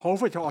好，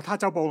歡迎到樂他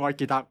週報，我係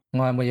傑特，我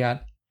係末日。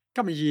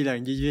今日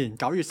2022年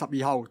9月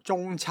12號，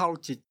中秋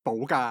節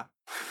補假，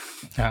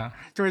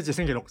中秋節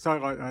星期六，所以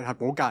我係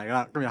補假嚟噶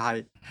啦，今日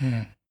係。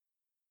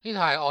呢度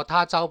係樂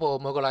他週報，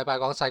每個禮拜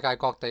講世界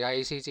各地嘅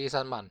ACG 新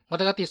聞。我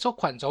哋嘅跌叔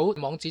群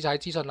組網址就喺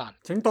資訊欄，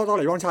請多多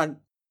嚟幫襯。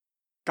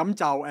咁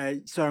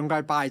就上個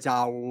禮拜就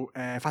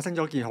發生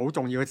咗件好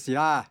重要嘅事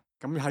啦。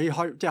咁喺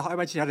開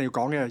咪前一定要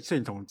講嘅，雖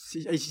然同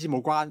ACG 冇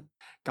關，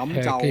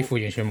咁就幾乎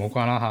完全冇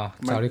關啦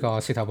嚇。就呢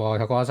個事頭婆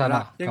就過咗身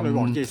啦。英女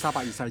王伊麗莎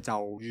白二世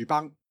就遇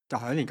崩，就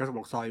享年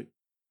96歲。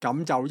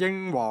咁就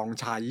英皇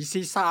查爾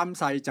斯三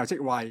世就即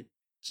位。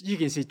呢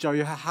件事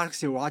最黑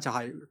笑話就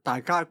係大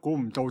家估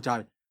唔到就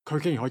係佢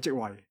竟然可以即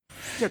位。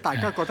即係大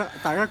家覺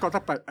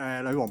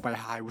得女王陛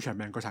下係會長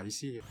命過查爾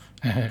斯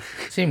嘅。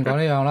先唔講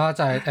呢樣啦，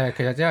就係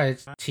其實只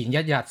係前一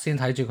日先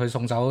睇住佢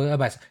送走，唔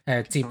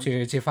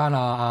係接翻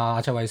阿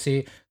卓慧思，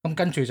咁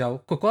跟住就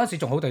佢嗰陣時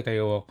仲好地地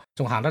喎，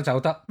仲行得走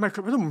得。唔係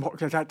佢都唔學，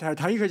其實係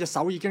睇佢隻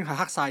手已經係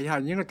黑晒，係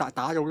應該打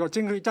咗好多，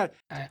即係佢真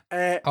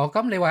係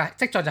咁你話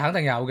跡象就肯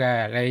定有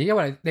嘅，因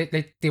為你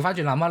調翻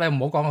轉諗啦，你唔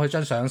好講佢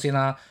張相先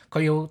啦，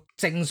佢要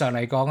正常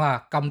嚟講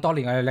啊，咁多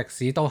年嘅歷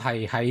史都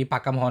係喺白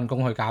金漢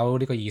宮去搞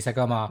呢個儀式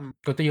噶嘛。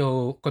佢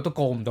都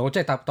過唔到，即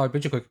係代表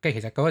住佢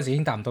其實嗰陣時已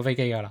經搭唔到飛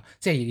機噶啦。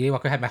即係你話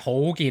佢係咪好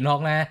健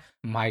康咧？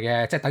唔係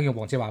嘅，即係等於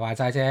黃子華話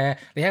齋啫。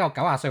你一個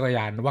90歲嘅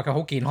人話佢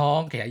好健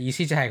康，其實意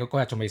思即係佢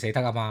嗰日仲未死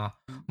得啊嘛。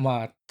咁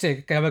啊，即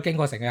係咁樣經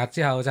過成日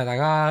之後，就大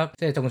家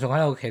即係仲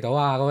喺度祈禱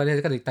啊嗰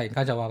啲，跟住突然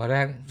間就話佢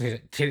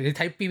咧，其實你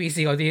睇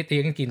BBC 嗰啲，你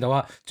已經見到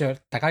啊，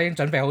大家已經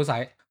準備好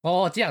晒。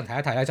我只能提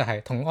一提咧，就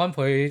係同安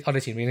倍，我哋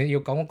前面要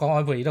講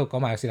安倍，亦都講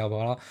埋事頭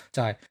婆咯。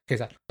就係其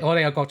實我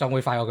哋嘅國葬會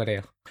快過佢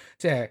哋，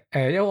即係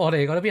因為我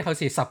哋嗰邊好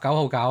似19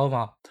號搞啊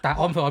嘛，但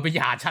係安倍嗰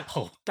邊27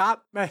號。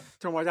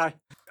仲話就係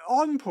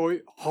安倍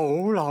好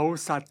老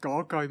實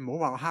嗰句，唔好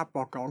話我刻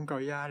薄講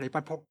句啊！你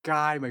班仆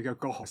街咪叫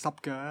過河濕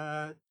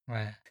㗎。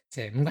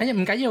即係唔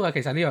緊要嘅，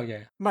其實呢樣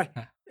嘢唔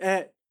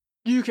係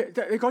預期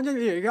你講真，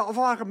你而家我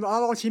花咁多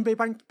攞錢俾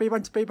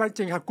班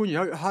政客官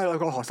員喺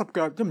個河濕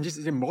腳，都唔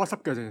知你唔好話濕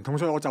腳，成桶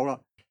水攞走啦。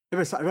你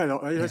咪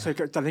碎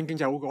腳振興經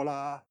濟好過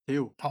啦。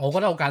屌，我覺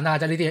得好簡單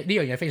啫，呢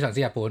樣嘢非常之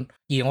日本，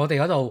而我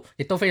哋嗰度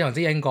亦都非常之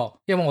英國，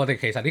因為我哋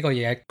其實呢個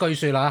嘢據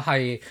說啦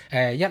係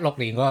16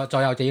年個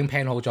左右就已經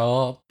plan 好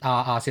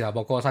咗事頭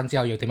婆過身之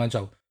後要點樣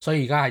做，所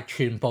以而家係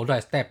全部都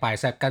係 step by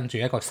step 跟住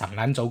一個神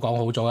撚早講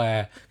好咗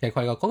嘅規矩。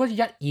嗰個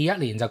121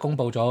年就公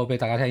佈咗俾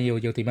大家聽要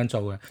點樣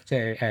做嘅，即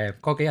係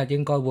嗰幾日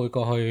應該會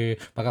過去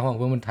白金漢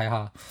宮睇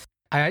下。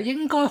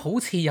應該好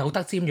似有得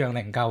瞻仰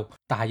靈柩，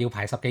但係要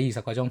排10幾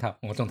20個鐘頭。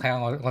我仲睇下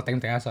我頂唔頂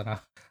得順啊！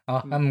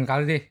唔搞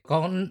呢啲，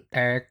講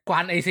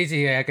關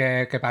ACG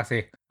嘅白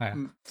事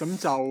係。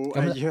咁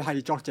就熱血系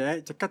列作者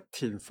吉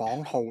田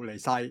晃浩離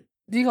世。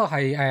呢個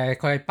係佢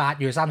係8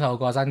月30號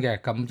過身嘅，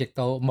咁亦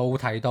都冇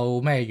提到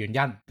咩原因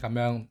咁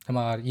樣咁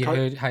啊。熱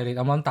血系列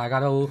咁樣大家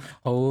都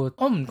好，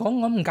我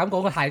唔敢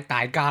講太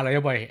大家啦，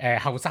因為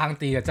後生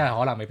啲嘅真係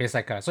可能未必識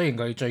㗎。雖然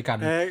佢最近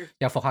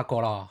有復刻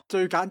過啦。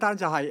最簡單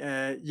就係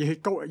熱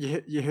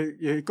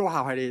血高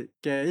校系列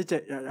嘅一隻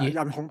人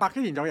紅白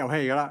機年代遊戲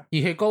㗎啦。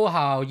熱血高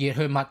校、熱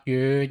血物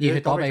語、熱血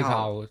躲避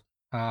球。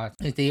呢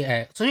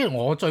啲所以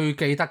我最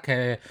記得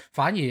嘅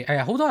反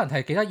而好多人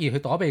係記得熱血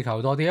躲避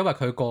球多啲，因為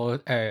佢個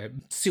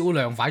銷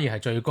量反而係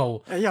最高。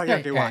因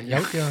為幾玩有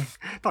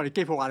當年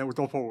機鋪玩咗好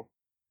多鋪。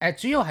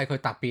主要係佢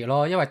特別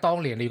咯，因為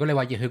當年如果你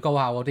話熱血高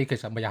校嗰啲，其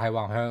實咪又係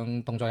橫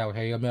向動作遊戲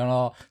咁樣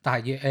咯。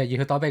但係熱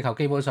血躲避球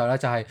基本上咧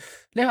就係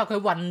你話佢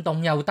運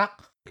動又得。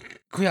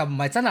佢又唔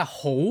係真係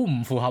好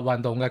唔符合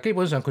運動嘅，基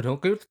本上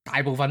佢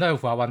大部分都係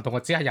符合運動嘅，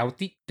只係有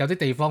啲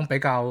地方比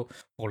較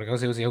無力咗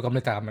少少。咁你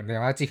就明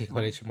大家之前佢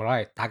哋全部攞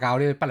嚟打交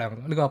呢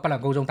個不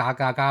良高中打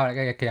交嘅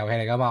遊戲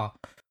嚟噶嘛。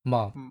咁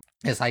啊，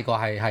細個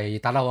係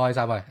打得好開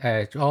心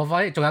啊！我反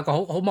而仲有一個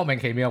好莫名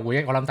其妙嘅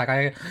回憶，我諗大家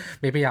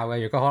未必有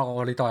嘅。如果可能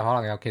我呢代可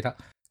能有記得，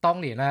當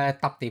年咧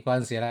揼碟嗰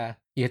陣時咧，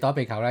熱血躲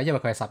避球咧，因為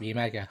佢係12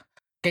 M 嘅，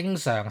經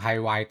常係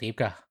壞碟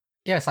噶。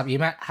因為12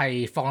 M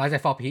係放喺隻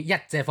貨片，一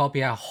隻貨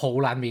片係好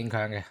撚勉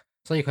強嘅，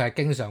所以佢係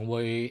經常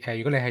會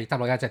如果你係得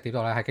落一隻碟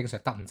度咧，係經常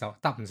得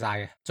唔晒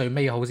嘅。最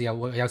尾好似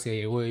有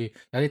時會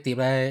有啲碟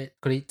咧，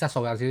佢啲質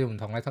素有少少唔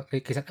同咧。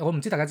其實我唔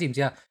知大家知唔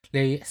知啊？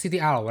你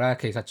CDR 咧，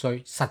其實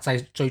實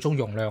際最終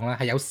容量咧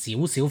係有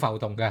少少浮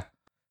動嘅，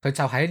佢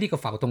就喺呢個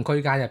浮動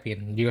區間入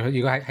邊。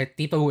如果係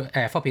碟都會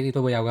貨片碟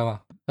都會有噶嘛。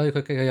所以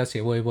佢有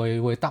時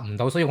會得唔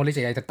到，所以我呢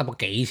隻嘢就得過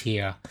幾次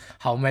啊。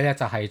後尾咧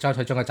就係將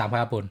佢斬開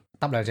一半，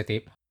得2隻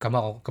碟，咁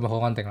啊好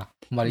安定啦。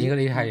咁啊應該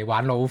呢係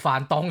玩老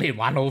翻，當年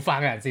玩老翻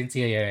嘅人先知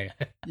嘅嘢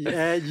嚟嘅。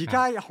而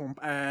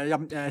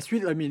家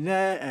Switch 裏面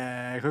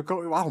咧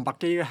佢玩紅白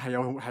機係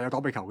有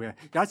躲避球嘅。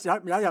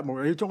有一日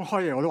無意中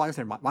開嘅，我都玩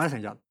咗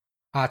成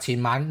日。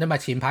前晚你咪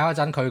前排嗰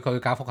陣佢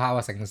搞復刻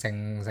啊，成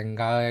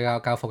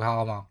搞復刻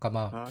啊嘛，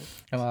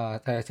咁啊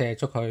即係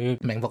祝佢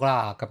冥福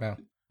啦咁樣。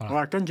好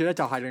啦，跟住咧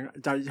就係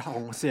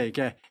紅事嚟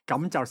嘅，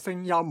咁就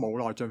聲優無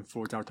奈盡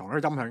夫就同佢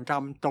音響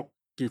監督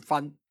結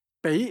婚，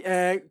俾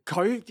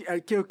佢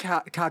叫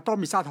卡多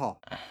米沙陀，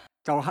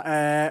就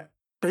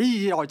俾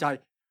意外就係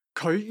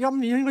佢今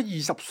年應該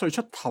20歲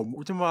出頭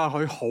啫嘛，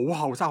佢好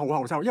後生，好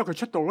後生，因為佢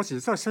出道嗰時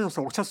真係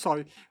16、17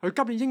歲，佢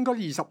今年應該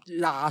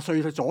20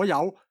歲左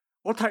右。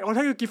我睇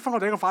佢結婚，我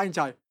第一個反應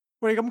就係、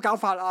喂，你咁搞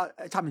法啊，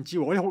杉田智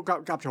和嗰啲好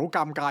夾住好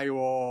尷尬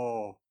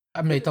喎。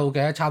未到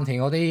嘅，杉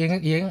田嗰啲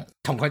已經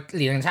同佢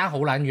年齡差好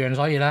撚遠，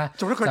所以咧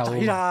做得佢仔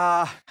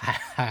啦，係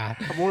啊，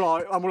冇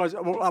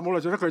耐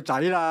做得佢仔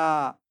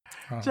啦。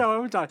之後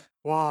咁就係、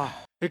哇！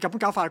你咁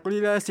搞法嗰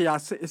啲咧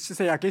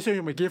，40幾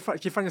歲未結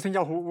婚嘅聲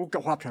優，好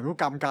立場好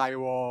尷尬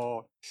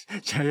喎。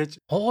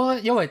我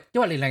因為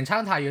年齡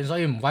差太遠，所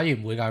以反而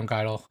唔會尷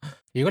尬咯。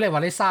如果你話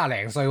你30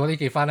零歲嗰啲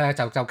結婚咧，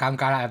就尷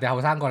尬啦。人哋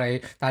後生過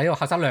你，但係呢個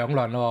後生2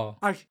輪咯。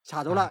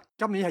查到啦，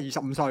今年係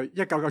25歲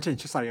，1997年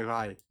出世嘅佢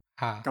係。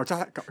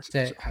97即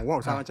係好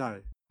後生啊！真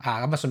係咁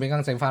啊，順便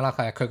更正翻啦，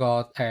佢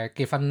個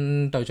結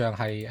婚對象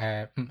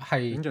係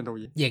影像導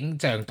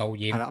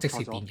演，即是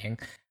電影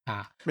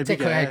即係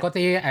佢係嗰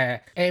啲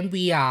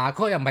MV 啊，嗰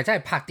個又唔係真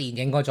係拍電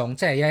影嗰種，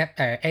即係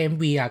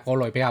MV 啊嗰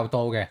類比較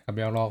多嘅咁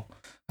樣咯。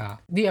呢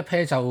一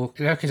pair 就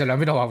其實兩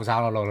邊都好後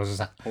生咯，老實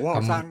實。好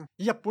後生，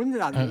以日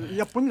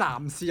本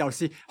男士又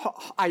是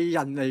藝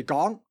人嚟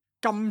講，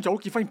咁早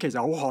結婚其實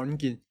好罕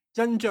見。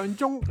印象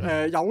中有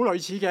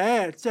類似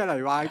嘅，即係例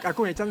如話阿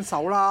宮野真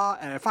守啦，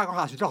花江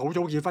夏樹都好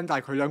早結婚，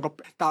但係佢兩個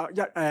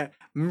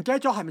唔記得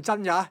咗係咪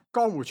真㗎？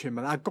江湖傳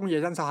聞阿宮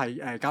野真守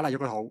係搞大咗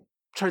個肚，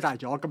吹大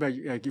咗，咁就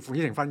結父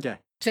子成婚嘅。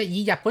即係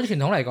以日本傳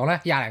統嚟講咧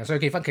，20零歲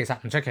結婚其實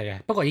唔出奇嘅，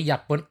不過以日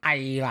本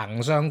藝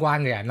能相關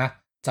嘅人咧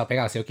就比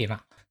較少見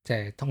啦。即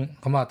係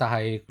咁啊！但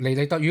係你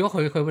如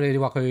果你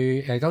話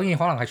佢當然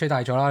可能係吹大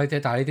咗啦，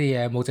但係呢啲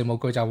嘢冇證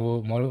冇據就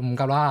唔好唔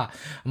急啦。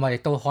咁啊，亦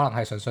都可能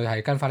係純粹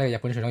係跟翻呢個日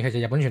本傳統。其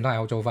實日本傳統係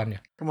好早婚嘅。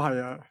咁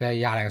係啊，你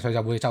20零歲就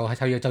要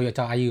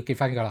結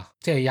婚㗎啦，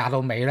即係20到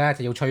尾咧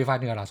就要催婚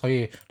㗎啦。所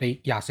以你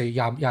24、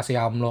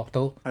25咯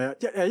都係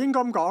啊。應該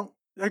咁講，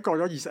一過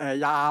咗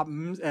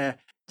24、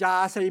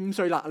25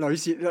歲啦，女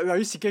士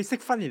嘅適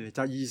婚年齡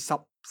就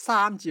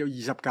23至到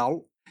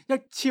29。一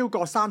超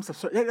過30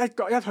歲，一去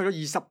到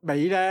20尾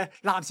咧，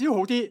男士好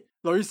啲，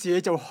女士你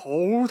就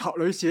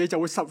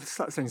會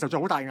承受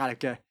咗好大壓力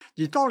嘅。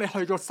而當你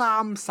去到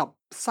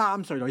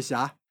33歲女士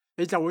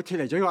你就會脫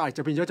離咗呢個壓力，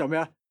就變咗做咩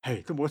啊？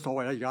都冇乜所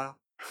謂啦，而家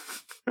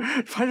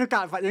反正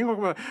隔發影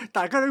咁啊，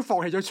大家都放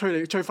棄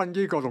咗催婚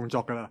呢個動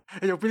作噶啦，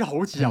你就變得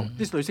好自由。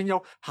啲女聲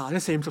優行咗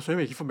40、50歲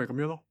未結婚，咪咁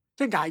樣咯。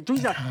即係總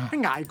之一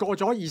捱過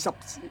咗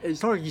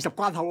所謂20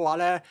關口嘅話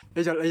咧，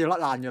你就甩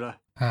爛噶啦。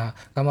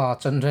咁啊，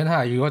進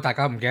係如果大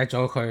家唔記得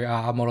咗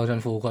佢武內進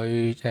富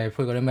佢配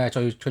嗰啲咩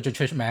最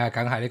出名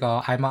梗係呢個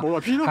艾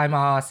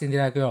瑪先啲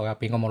咧，居樂入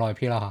邊個武內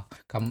P 啦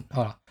嚇。咁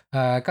好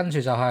啦，跟住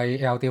就係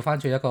又調翻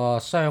轉一個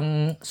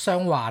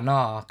傷患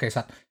啦。其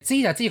實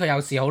知就知佢有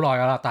事好耐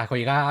噶啦，但係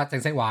佢而家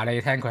正式話你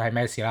聽佢係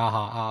咩事啦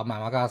嚇。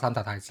漫畫家三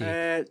田大志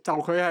就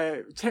佢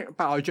係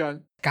白內障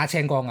加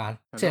青光眼，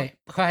即係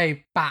佢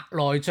係白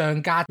內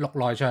障加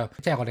綠內障，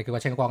即係我哋叫佢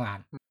青光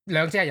眼。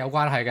兩者係有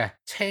關係嘅。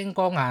青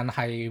光眼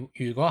係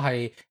如果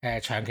係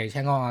長期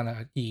青光眼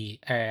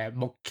而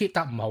目 keep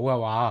得唔好嘅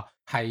話，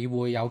係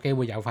會有機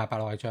會誘發白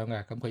內障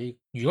嘅。咁佢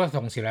如果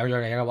同時兩樣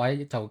嘢嘅話，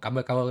就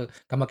咁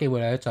嘅機會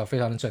咧就非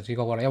常之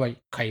高啦。因為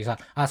其實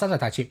三田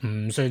大志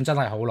唔算真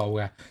係好老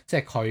嘅，即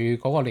係佢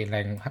嗰個年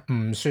齡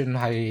唔算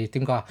係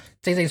點講啊？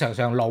正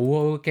常老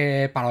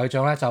嘅白內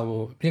障咧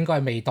就應該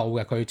係未到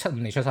嘅。佢75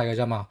年出世嘅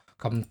啫嘛。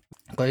咁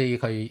所以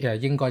佢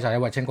應該就係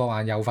因為青光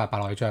眼誘發白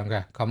內障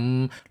嘅。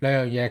咁兩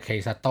樣嘢其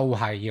實都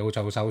係要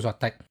做手術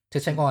的。即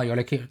係青光眼，如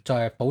果你 keep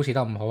再保持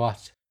得唔好啊，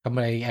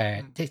咁你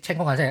即係青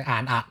光眼即係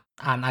眼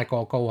壓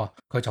過高啊，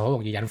佢就好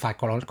容易引發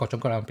各種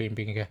各樣便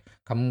嘅。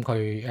咁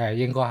佢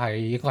應該係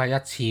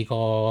一次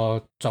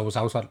過做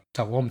手術，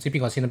就我唔知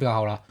邊個先邊個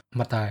後啦。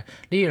咁但係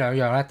呢兩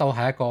樣咧都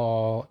係一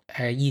個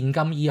現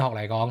今醫學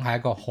嚟講係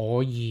一個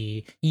可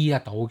以醫得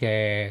到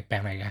嘅病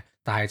嚟嘅。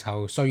但係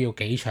就需要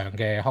幾長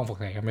嘅康復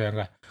期咁樣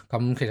嘅。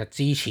咁其實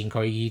之前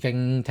佢已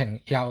經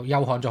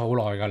休刊咗好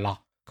耐㗎啦。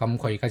咁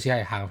佢而家只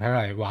係行翻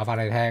嚟話翻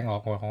你聽，我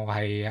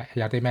係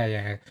有啲咩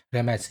嘢，有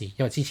啲咩事。因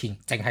為之前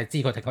淨係知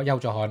佢停咗休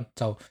咗刊，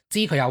就知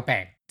佢有病，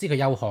知佢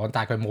休刊，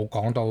但係佢冇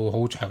講到好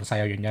詳細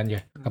嘅原因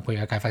嘅。咁佢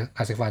而家解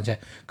釋翻啫。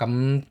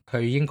咁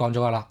佢已經講咗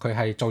㗎啦，佢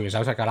係做完手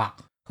術㗎啦。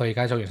佢而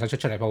家做完手術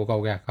出嚟報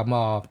告嘅。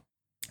咁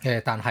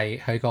但係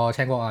佢個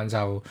青光眼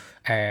就唔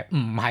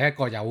係一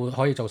個有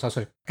可以做手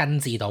術根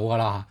治到噶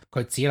啦，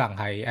佢只能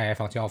係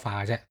防止惡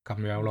化嘅啫咁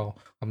樣咯。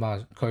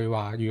咁佢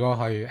話如果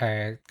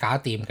佢搞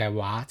掂嘅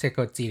話，即係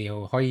個治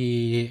療可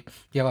以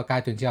一個階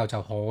段之後就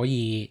可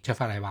以出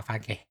翻嚟畫翻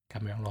嘅咁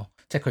樣咯。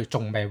即係佢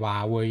仲未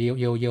話會要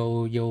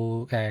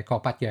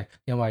過筆嘅，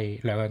因為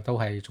兩樣都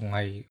係仲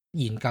係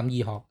現今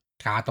醫學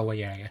假到嘅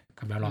嘢嚟嘅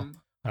咁樣咯。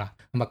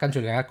咁跟住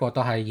另一個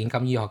都係現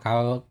今醫學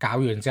搞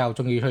完之後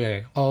終於出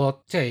嚟。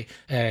我即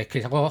係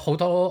其實我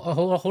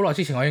好耐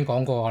之前我已經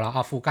講過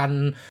啦。富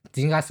堅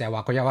點解成日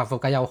話佢有富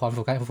堅休刊，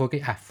富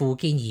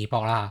堅義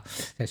博啦，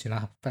即係算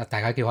啦，大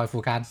家叫開富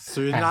堅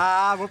算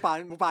啦，冇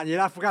扮嘢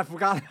啦。富堅富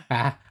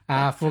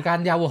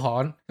堅休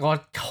刊，我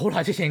好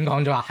耐之前已經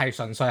講咗話係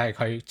純粹係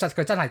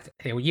佢真係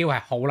條腰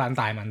係好撚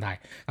大問題。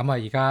咁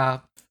而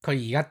家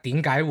佢而家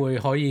點解會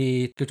可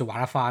以叫做玩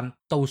得翻，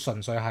都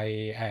純粹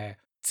係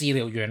治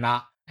療完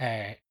啦，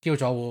叫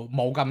做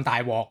冇咁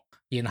大鑊，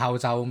然後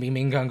就勉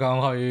勉強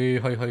強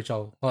去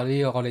做。我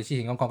哋之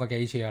前講過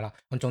幾次噶啦。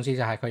咁總之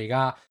就係佢而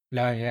家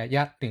兩樣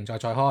嘢，一連載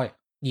再開，二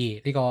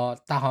呢個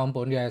單行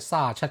本嘅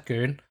37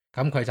卷，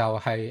咁佢就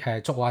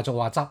係逐話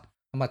執。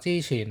咁啊，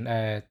之前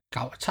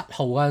7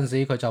號嗰陣時，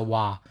佢就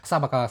話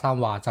393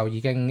話就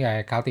已經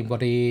搞掂嗰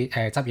啲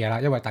執嘢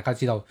啦，因為大家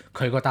知道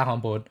佢個單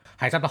行本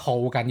係執得好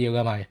緊要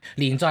噶嘛，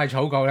連載係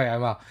草稿嚟噶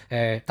嘛，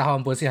單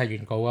行本先係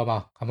原稿噶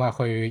嘛，咁啊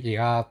佢而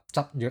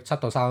家執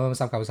到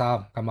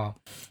393咁啊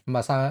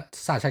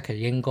，37期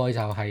應該就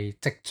係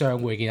即將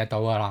會見得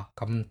到噶啦，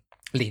咁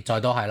連載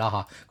都係啦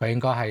嚇，佢應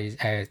該係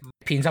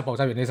編輯部執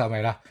完呢手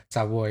尾啦，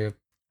就會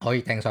可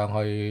以掟上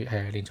去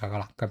連載噶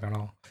啦，咁樣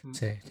咯。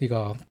即係呢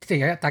個，即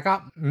係大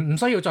家唔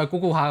需要再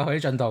估下佢啲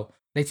進度，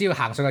你只要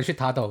行上去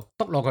Twitter 度，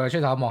篤落佢嘅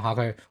Twitter 望下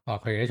佢，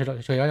佢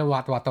除咗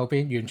畫到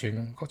邊，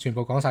完全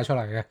部講晒出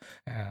嚟嘅，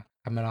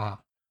咁樣啦。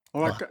好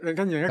啦，跟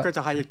住一句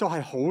就係，亦都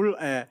係好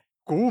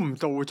估唔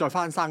到會再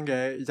翻生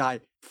嘅，就係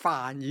《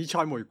凡爾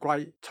賽玫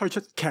瑰》推出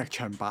劇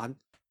場版。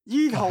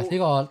呢套呢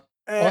個我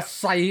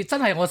真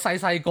係我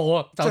細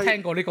個就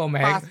聽過呢個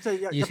名，而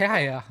且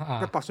係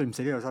100歲唔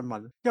死呢個新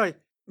聞，因為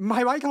唔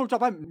係話呢套作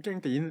品唔經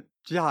典，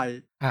只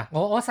係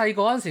我細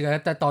個嗰陣時嘅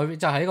代表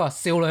就係呢個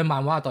少女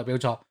漫畫嘅代表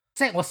作，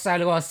即係我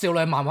細個少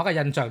女漫畫嘅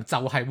印象就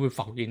係會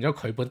浮現咗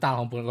佢本單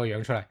行本個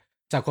樣出嚟，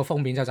就個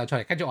封面就走出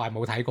嚟，跟住我係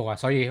冇睇過啊，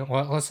所以我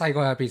細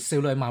個入邊少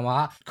女漫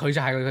畫佢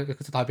就係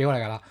佢代表嚟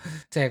㗎啦，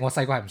即係我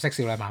細個係唔識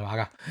少女漫畫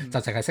㗎，就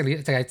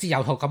淨係知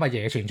有套咁嘅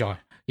嘢存在，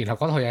然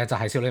後嗰套嘢就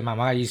係少女漫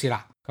畫嘅意思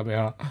啦。咁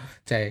樣咯，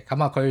即係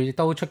咁啊！佢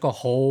都出過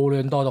好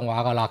亂多動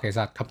畫噶啦，其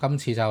實咁今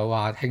次就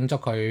話慶祝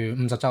佢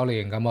50週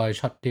年，咁我哋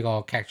出呢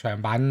個劇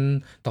場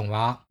版動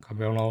畫咁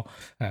樣咯。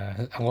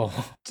我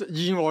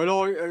意外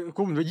咯，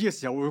估唔到呢個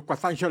時候會掘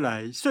翻出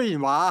嚟。雖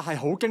然話係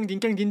好經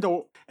典到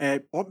我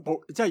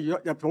即係如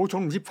果入寶塚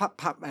唔知拍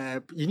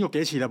演過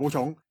幾次啦寶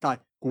塚，但係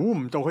估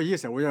唔到佢呢個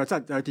時候會有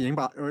真係有電影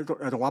版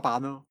動畫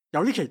版咯。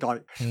有啲期待。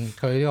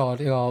佢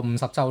呢個50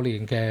週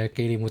年嘅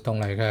紀念活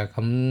動嚟嘅，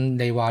咁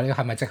你話呢個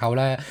係咪藉口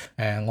咧？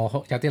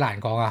我有啲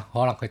難講啊，可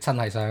能佢真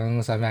係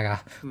想咩㗎？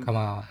咁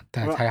啊，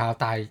睇下。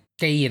但係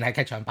既然係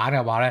劇場版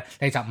嘅話咧，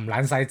你就唔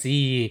撚使指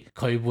意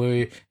佢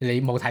會，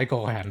你冇睇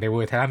過嘅人，你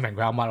會睇得明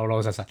佢有乜老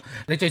老實實。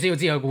你最少要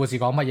知佢故事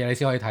講乜嘢，你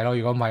先可以睇咯。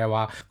如果唔係嘅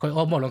話，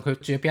我無論佢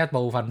住邊一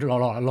部分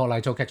落嚟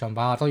做劇場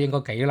版，都應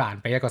該幾難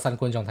俾一個新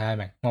觀眾睇得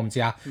明。我唔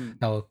知啊，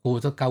就估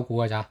都鳩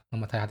估㗎咋。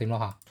咁啊睇下點咯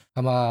嚇。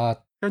咁啊。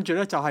跟住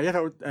咧就係一套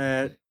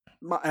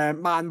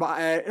漫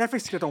畫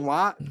Netflix 嘅動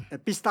畫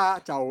Beastars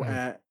就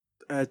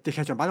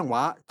劇場版動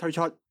畫推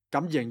出，咁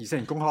2024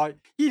年公開。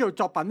呢套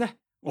作品咧，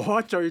我覺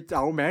得最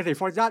有名嘅地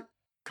方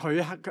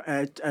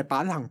佢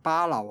版行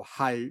巴流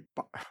係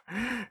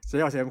死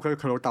我成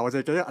佢老豆，我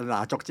就記得銀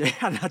牙作者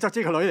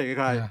個女嚟嘅，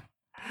佢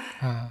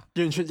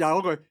係完全有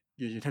嗰句完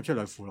全聽唔出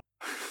兩副咯。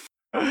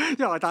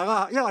因為太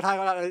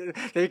過啦，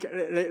你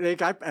理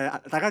解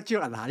大家知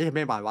道銀牙呢係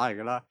咩漫畫嚟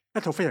㗎啦，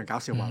一套非常搞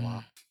笑漫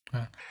畫。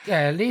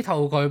呢套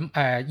佢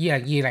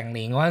2020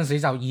年嗰陣時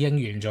就已經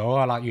完咗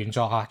㗎啦，原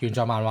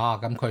作漫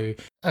畫。咁佢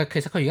其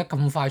實佢而家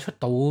咁快出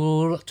到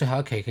最後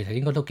一期，其實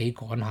應該都幾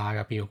趕下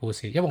㗎。別個故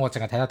事，因為我淨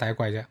係睇得第一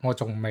季啫，我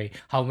仲未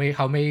後尾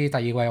第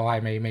二季我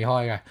係未開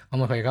嘅。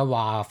咁佢而家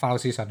話 final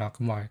season 啦，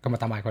咁咪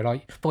等埋佢咯。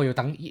不過要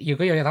等，如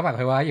果要等埋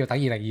佢嘅話，要等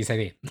2024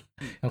年，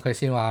咁佢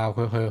先話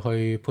佢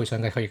去配上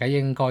嘅。佢而家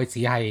應該只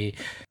係，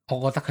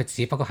我覺得佢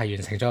只不過係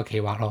完成咗個企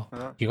劃咯。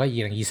如果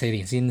2024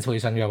年先配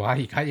信嘅話，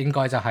而家應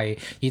該就係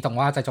以動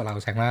畫製作流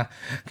程啦，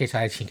其實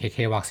係前期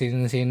企劃先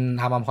啱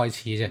啱開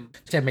始啫，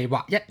即係未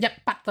畫一筆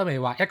都未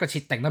畫，一個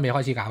設定都未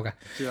開始搞嘅，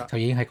就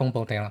已經係公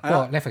佈定啦。不過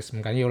Netflix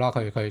唔緊要啦，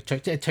佢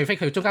除非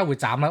佢中間會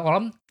斬啦，我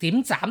諗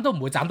點斬都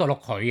唔會斬到落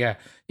佢嘅，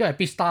因為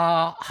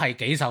Beastars 係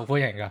幾受歡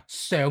迎㗎，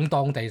相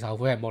當地受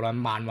歡迎，無論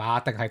漫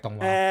畫定係動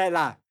畫。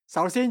嗱，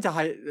首先就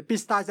係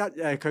Beastars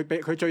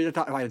佢最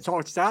為人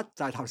所知之一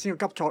就係頭先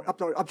佢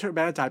噏出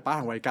名就係版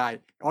行為界。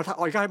我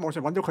而家喺網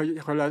上揾到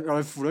佢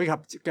兩父女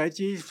嘅一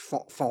支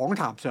訪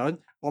談相。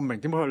我唔明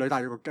點解佢女戴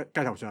咗個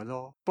雞頭相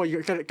咯，不過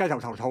雞頭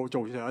頭套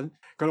做相，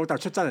佢老豆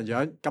出真人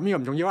樣，咁呢個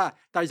唔重要啦。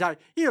第二就係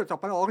呢套作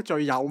品，我覺得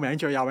最有名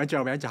就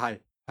係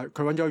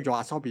佢揾咗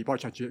YOASOBI 幫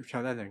佢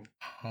唱 ending。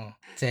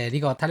即係呢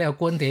個睇呢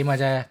個觀點嘅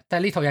啫。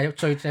但係呢套嘢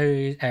最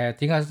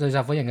點解最受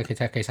歡迎嘅？其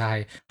實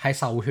係喺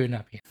獸圈入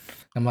邊。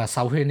咁啊，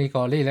獸圈呢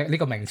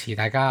個名詞，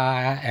大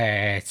家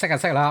識就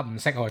識啦，唔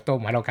識我亦都唔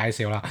喺度介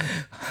紹啦。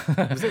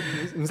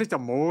唔識就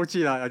唔好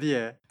知啦，有啲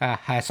嘢。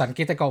係純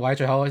潔的各位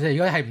最好，即係如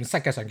果係唔識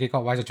嘅純潔各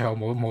位就最好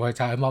冇去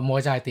真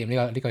係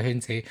掂呢個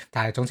圈子。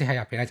但係總之喺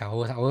入邊咧就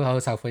好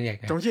受歡迎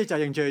嘅。總之就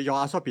認住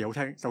YOASOBI 好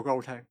聽，首歌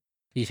好聽。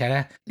而且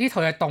咧呢套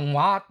嘅動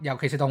畫，尤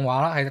其是動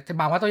畫啦，係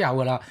漫畫都有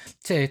㗎啦。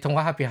即係動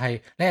畫入邊係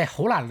你係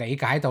好難理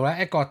解到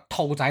咧，一個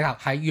兔仔頭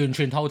係完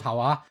全兔頭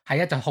啊，係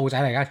一隻兔仔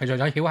嚟㗎。除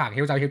咗曉行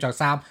曉走曉着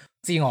衫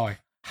之外，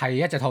係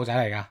一隻兔仔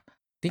嚟㗎。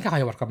點解可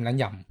以畫咁撚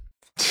淫？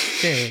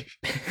即係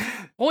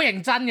好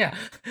認真嘅，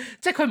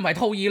即係佢唔係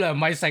兔耳娘唔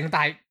係成，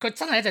但係佢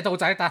真係一隻兔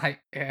仔，但係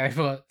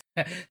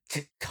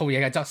套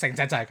嘢嘅作性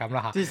質就係咁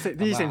啦嚇。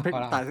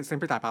啲性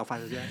癖大爆發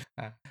嘅啫。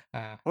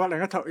好啦，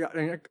另一套今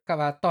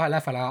日都係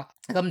Netflix 啦，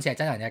今次係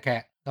真人日劇，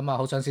咁啊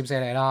好想閃死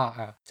你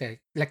啦，即係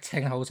昵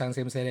稱好想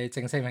閃死你，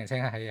正式名稱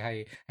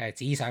係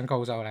只想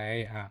告訴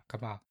你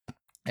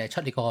咁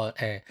出呢個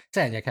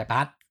真人日劇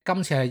版。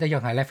今次係一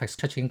樣係 Netflix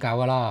出錢搞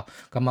噶啦，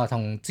咁啊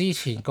同之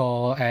前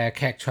個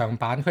劇場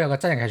版，佢有個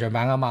真人劇場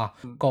版啊嘛，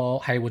個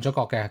係換咗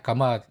角嘅，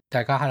咁啊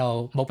大家喺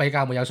度冇比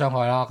較冇有傷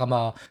害啦，咁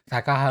啊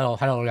大家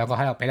喺度兩個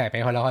喺度比嚟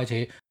比去啦，開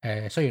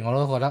始雖然我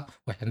都覺得，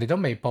喂人哋都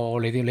未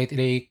播，你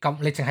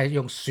淨係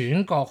用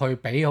選角去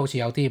比，好似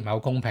有啲唔係好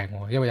公平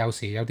喎，因為有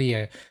時有啲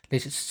嘢你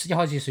一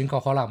開始選角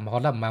可能覺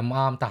得唔係咁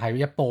啱，但係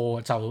一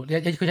播就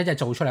佢一隻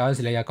做出嚟嗰陣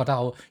時，你又覺得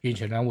好完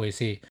全兩回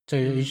事。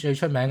最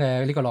出名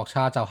嘅呢個落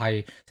差就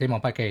係《死亡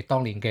筆記》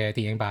當年嘅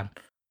電影版，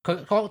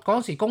佢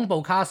嗰時公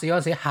佈卡士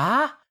嗰時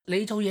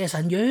你做夜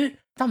神月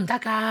得唔得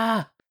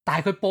㗎？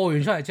但係佢播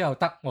完出嚟之後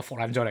得，我服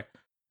撚咗你。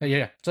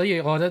所以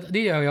我覺得呢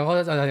樣嘢，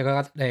我覺得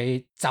你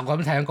就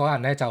咁睇嗰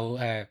人咧，就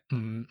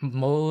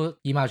唔好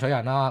以貌取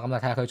人啦。咁就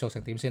睇下佢做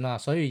成點先啦。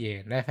所以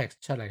而 Netflix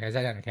出嚟嘅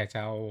真人劇就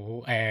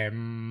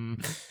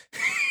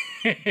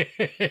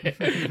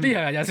呢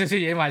樣有少少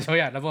以貌取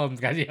人啦，不過唔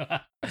緊要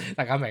啦，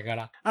大家明㗎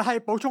啦。係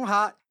補充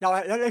下，又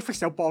係有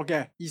Netflix 有播嘅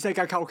《異世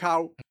界扣扣》，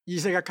異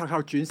世界扣扣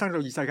轉生到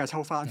異世界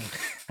抽翻。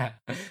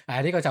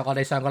呢個就我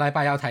哋上個禮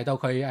拜有提到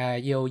佢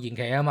要延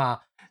期啊嘛，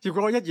結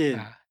果一延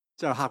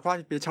就下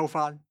關俾抽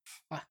翻。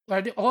喂，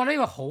我覺得呢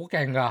個好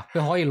勁㗎，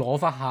佢可以攞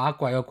翻下一季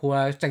嘅 crew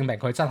咧，證明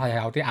佢真係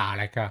有啲牙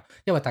力㗎。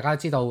因為大家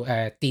知道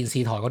電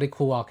視台嗰啲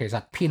crew 啊，其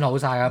實編好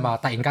晒㗎嘛，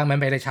突然間名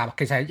俾你插，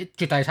其實係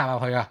絕對係插入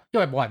去㗎，因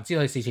為冇人知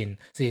道你事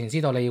前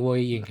知道你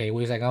會延期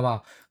會成啊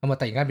嘛，咁啊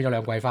突然間變咗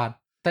兩季翻，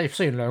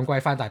雖然兩季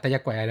翻，但係得一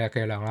季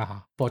嘅量啦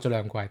嚇，播咗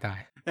兩季，但係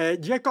而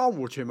家江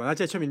湖傳聞啦，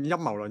即係出面陰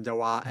謀論就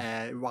話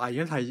已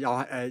經係又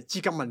係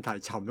資金問題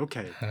籌唔到期。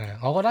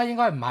我覺得應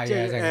該唔係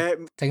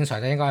嘅，正常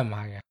都應該唔係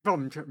嘅。不過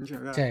唔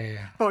長啦。即係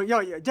不過因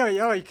為人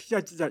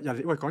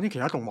哋喂講啲其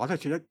他動畫都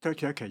係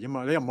脫一期啫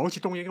嘛，你又唔係好似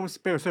東映咁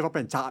俾個衰貨俾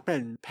人炸俾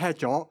人劈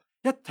咗。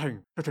一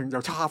停又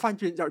拆翻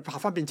變又拍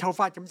翻變抽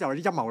翻，咁就有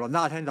啲陰謀論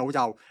啦。聽到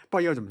就不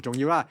過呢個就唔重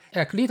要啦。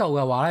呢度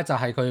嘅話咧，就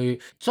係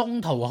佢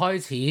中途開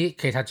始，其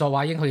實作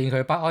畫已經見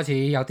佢不開始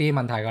有啲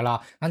問題㗎啦，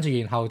跟住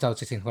然後就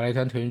直情佢哋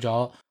斷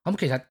咗。咁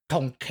其實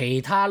同其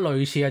他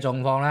類似嘅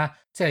狀況咧，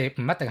即係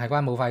唔一定係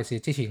關武肺事。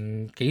之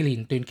前幾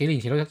年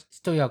前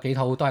都有幾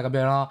套都係咁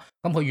樣啦。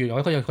咁佢原來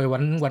佢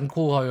揾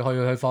箍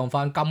去放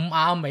翻，咁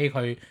啱俾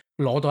佢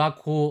攞到一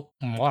箍，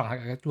唔可能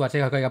係或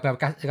者佢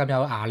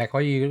有牙力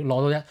可以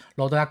攞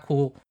到一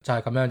箍，就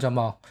係咁樣啫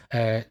嘛。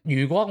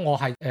如果我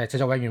係製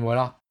作委員會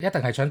啦，一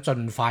定係想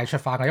盡快出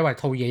翻嘅，因為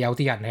套嘢有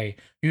啲人氣。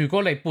如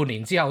果你半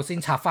年之後先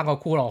插翻個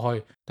箍落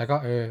去，大家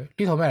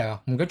呢套咩嚟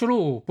啊？唔記得咗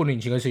咯，半年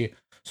前嘅事。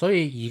所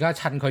以而家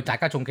趁佢大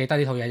家仲記得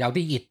呢套嘢有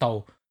啲熱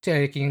度，即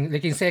係你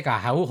見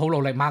Sega 係好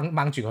努力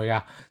掹住佢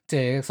噶，即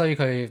係所以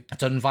佢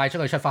盡快出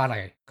翻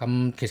嚟，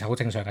咁其實好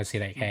正常嘅事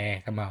嚟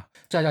嘅。咁啊，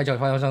即係再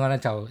翻上講咧，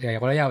就我覺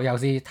得有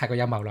啲太過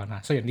陰謀論啦。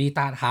雖然呢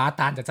單下一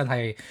單就真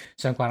係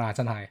相關啦，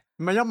真係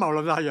唔係陰謀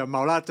論啦，係陽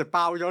謀啦，就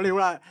爆咗料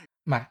啦。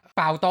唔係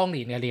爆當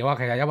年嘅料啊，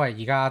其實因為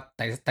而家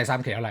第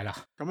三期都嚟啦。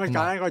咁你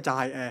簡單應該就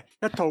係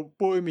一套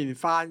杯麵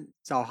番，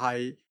就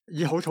係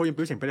以好討厭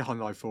表情俾你看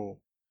內褲。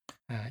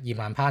嚴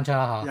顏攀出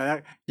啦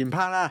嚇，嚴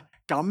攀啦，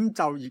咁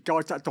就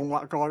而個動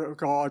畫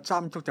個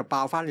監督就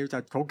爆翻料，就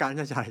好簡單，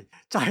就係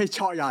製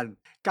作人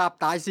夾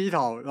帶私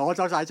逃攞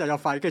走晒製作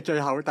費，跟住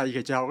最後第二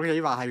期最後嗰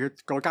啲話係佢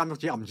個監督自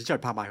己揞錢出嚟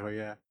拍埋佢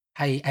嘅。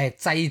係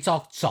製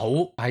作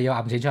組係要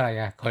揞錢出嚟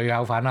嘅，佢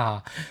有份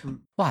啦嚇。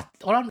哇！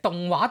我諗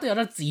動畫都有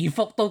得自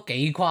覆，都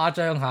幾誇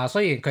張嚇。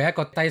雖然佢係一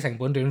個低成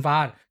本短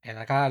番，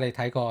大家你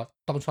睇過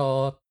當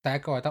初第一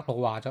個係得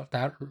6話啫，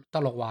得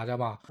6話啫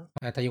嘛。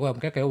第二個又唔記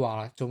得幾多話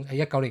啦，仲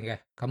係19年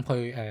嘅。咁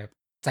佢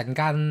陣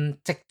間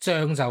即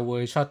將就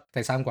會出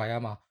第3季啊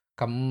嘛。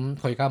咁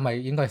佢而家咪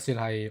應該算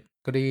係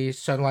嗰啲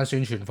相關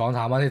宣傳訪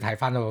談嗰啲睇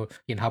翻到，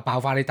然後爆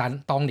翻呢單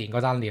當年嗰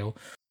單料。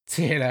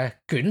即係咧，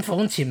捲款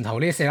潛逃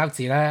呢4粒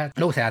字咧，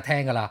都成日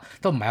聽噶啦，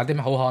都唔係有啲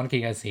咩好罕見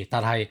嘅事。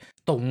但係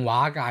動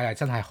畫界係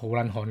真係好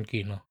撚罕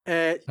見咯。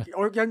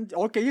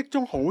我記憶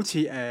中好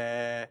似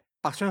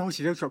白箱好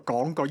似都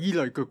講過依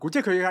類嘅故，即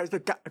係佢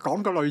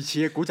講過類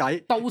似嘅故仔，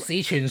都市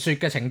傳說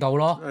嘅程度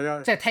咯。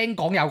即係聽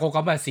講有個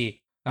咁嘅事。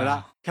係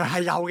啦，其實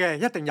係有嘅，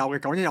一定有嘅。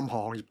講緊任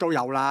何行業都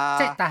有啦。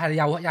即係但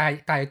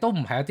係都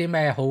唔係一啲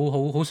咩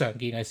好常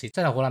見嘅事，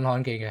真係好撚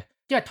罕見嘅。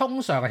因為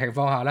通常嘅情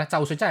況下咧，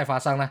就算真係發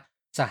生咧，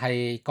就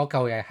係嗰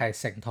嚿嘢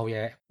係成套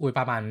嘢會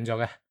85000咗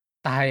嘅，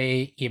但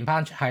係嚴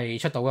攀係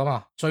出到噶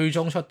嘛，最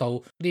終出到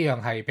呢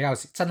樣係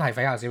真係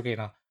比較少見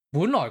啦。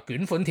本來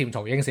捲款潛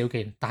逃已經少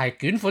見，但係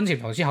捲款潛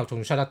逃之後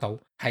仲出得到，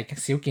係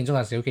少見中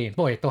嘅少見。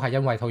不過亦都係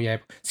因為套嘢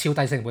超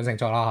低成本成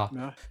作啦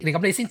嚇。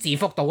你先自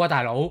覆到啊，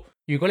大佬！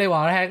如果你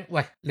話咧，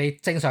喂，你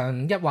正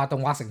常一話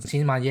動畫成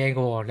千萬 yen 嘅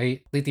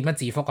喎，你點樣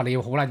自覆啊？你要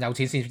好撚有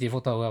錢先自覆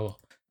到嘅喎。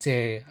即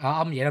係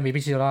啱嘢都未必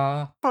知道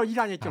啦。不過依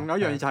單嘢仲有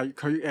一樣嘢就係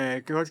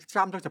佢個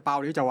監督就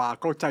爆料就話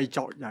個製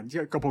作人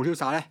個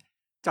producer 咧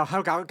就喺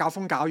度搞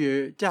風搞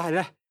雨，即係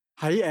咧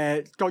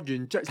喺個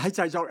原作喺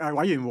製作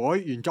委員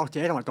會原作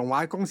者同埋動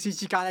畫公司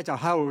之間咧就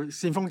喺度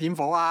煽風點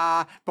火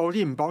啊，報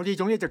啲唔報啲，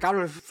總之就搞到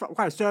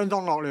關係相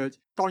當惡劣。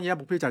當然啦，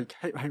目標就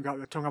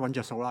係衝緊揾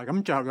着數啦。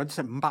咁最後揾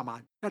成500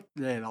萬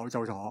一嚟扭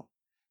走咗，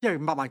因為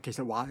500萬其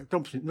實話都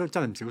真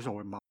係唔少數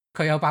嘅嘛。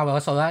佢有爆個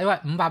數啦，因為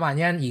500萬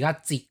日圓而家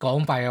折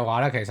港幣嘅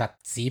話咧，其實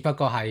只不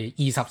過係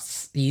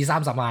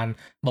20-30萬，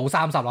冇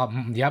30啦，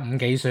而家5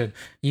幾算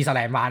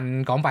20零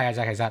萬港幣啊，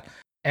就其實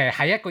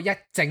係一個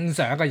正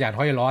常一個人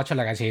可以攞得出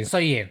嚟嘅錢。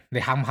雖然你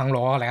肯唔肯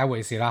攞另一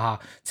回事啦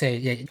嚇，即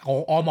係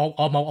我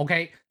冇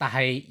OK，但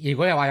係如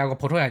果你話有個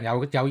普通人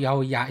有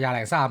廿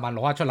零30萬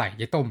攞得出嚟，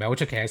亦都唔係好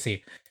出奇嘅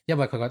事。因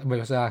為佢個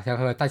有佢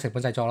個低成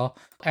本製作咯，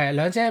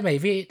兩者未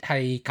必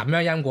係咁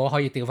樣因果可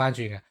以調翻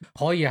轉嘅，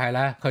可以係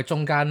咧佢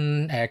中間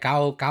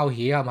搞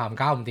起啊嘛，唔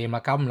搞唔掂啦，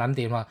搞唔撚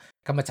掂啦，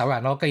咁咪走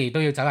人咯，既然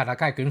都要走人啦，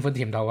梗係捲款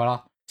潛逃噶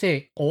咯。即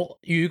係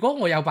如果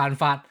我有辦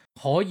法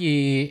可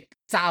以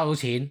揸到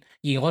錢，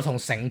而我同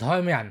成台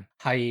嘅人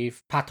係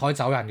拍台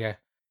走人嘅，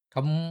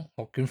咁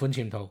我捲款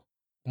潛逃。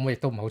咁我亦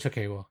都唔係好出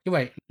奇喎，因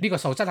為呢個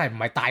數真係唔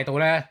係大到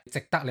咧值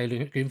得你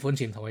捲款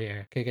潛逃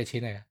嘅嘢嘅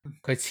錢嚟嘅，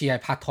佢似係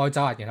拍台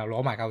走人，然後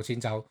攞埋嚿錢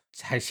走，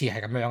係似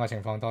係咁樣嘅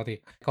情況多啲。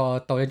個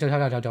導演就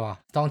話，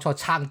當初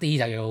差啲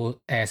就要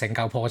成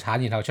嚿破產，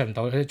然後出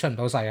唔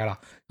到世噶啦。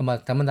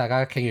咁大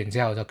家傾完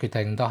之後就決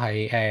定都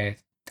係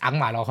硬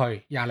埋落去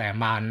20零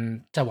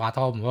萬，即係話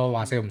多唔多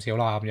話少唔少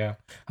啦咁樣。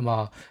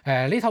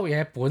呢套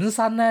嘢本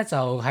身咧就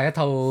係一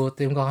套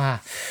點講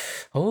啊？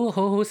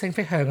好性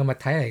癖向嘅物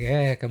體嚟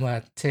嘅，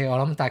咁即係我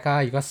諗大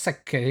家如果識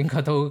嘅應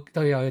該都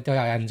有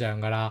印象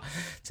㗎啦。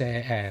即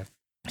係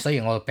雖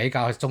然我比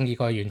較中意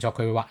個原作，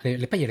佢畫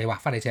你不如你畫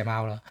翻你隻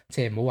貓啦，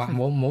即係唔好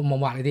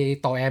畫呢啲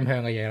多 M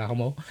向嘅嘢啦，好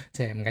冇？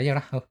即係唔緊要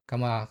啦。好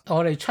咁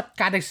我哋出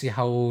街的時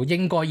候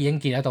應該已經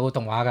見得到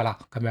動畫㗎啦，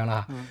咁樣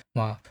啦。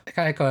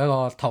跟一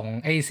個同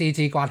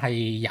ACG 關係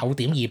有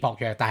點而薄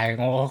弱，但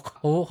係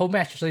我好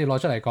match，所以攞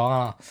出嚟講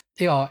啊。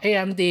呢個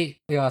AMD 呢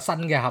個新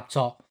嘅合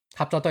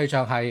作對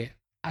象係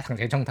藤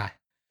井聰太，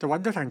就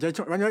揾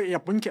咗日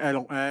本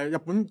日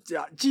本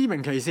知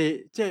名騎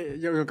士，即係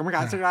用咁嘅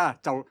解釋啦，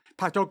就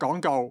拍咗廣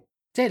告。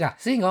即係嗱，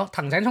先講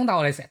藤井聰太，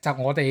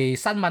我哋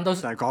新聞都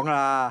成日講噶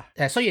啦。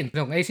雖然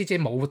同 ACG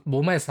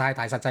冇咩太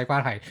大實際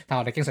關係，但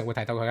係我哋經常會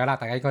提到佢噶啦，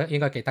大家應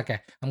該記得嘅。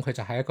咁佢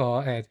就係一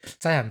個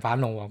真人版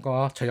龍王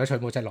哥，除咗娶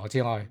冇隻羅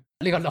之外，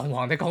呢個龍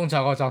王的工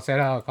作個作者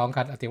咧講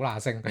緊屌那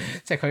星，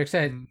即係佢即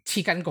係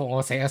黐緊過我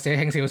寫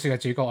輕小說嘅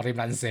主角，我點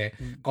撚寫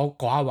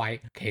嗰一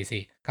位騎士。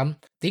咁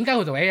點解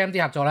會同 AMD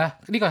合作咧？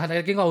呢個係你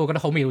應該會覺得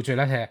好妙絕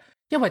咧，其實。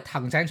因為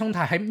藤井聰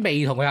太喺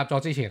未同佢合作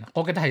之前，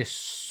我記得係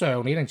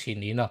上年定前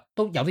年啦，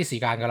都有啲時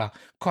間㗎啦。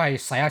佢係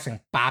使咗成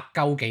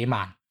100幾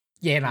萬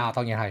yen 啊，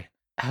當然係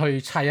去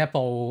砌一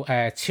部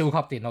超級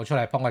電腦出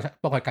嚟幫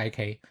佢計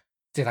棋。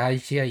即係大家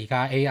知啊，而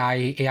家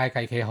AI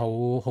計棋好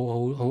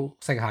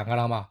盛行㗎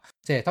啦嘛。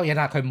即係當然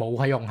啦，佢冇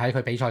係用喺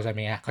佢比賽上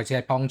面嘅，佢只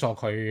係幫助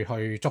佢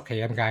去捉棋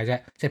咁解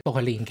啫，即係幫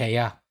佢練棋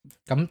啊。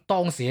咁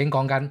當時已經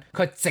講緊，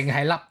佢淨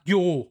係粒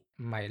U。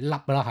唔係粒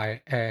啦，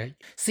係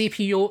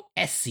CPU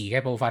S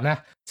嘅部分咧，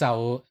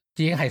就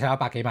已經係使咗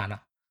100幾萬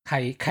啦。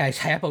係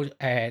砌一部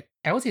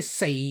好似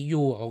4U，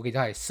我記得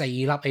係4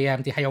粒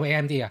AMD，係用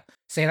AMD 啊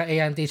，4粒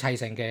AMD 砌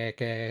成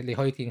嘅，你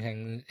可以變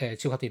成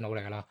超級電腦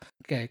嚟噶啦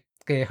嘅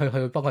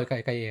去幫佢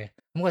計嘢。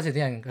咁嗰時啲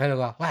人喺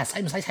度話：哇，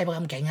使唔使砌部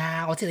咁勁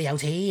啊？我知你有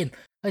錢，即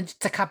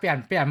刻俾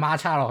人孖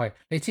叉落去。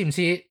你知唔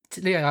知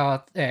呢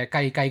個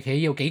計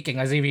棋要幾勁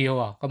嘅 CPU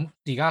啊？咁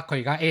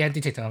佢而家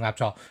AMD 直情合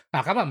作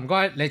嗱，咁唔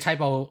該你砌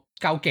部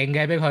夠勁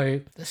嘅俾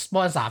佢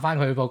sponsor 翻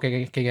佢部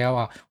嘅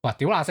嘢話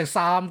屌那食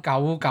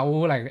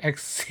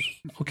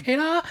3990X，OK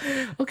啦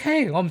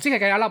 ，OK， 我唔知佢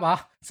計一粒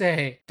啊，即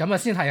係咁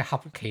先係合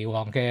棋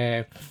王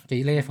嘅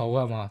level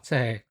啊嘛，即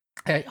係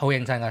好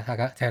認真噶，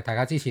大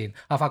家之前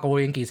發哥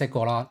已經見識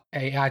過啦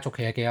 ，AI 捉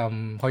棋係幾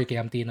咁可以幾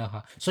咁癲啦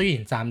嚇，雖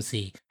然暫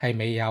時係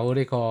未有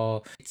呢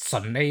個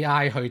純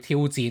AI 去挑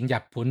戰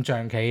日本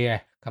象棋嘅。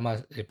不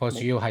過主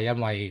要係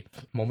因為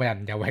冇乜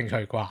人有興趣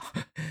啩，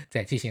即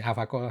係之前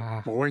發哥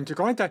嚇冇興趣。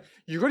講緊就係，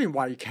如果連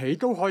圍棋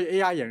都可以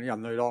AI 贏人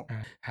類咯，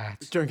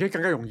象棋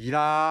更加容易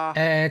啦。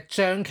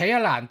象棋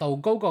嘅難度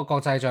高過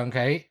國際象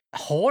棋，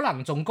可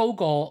能仲高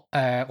過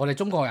我哋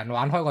中國人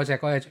玩開嗰隻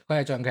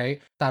象棋，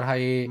但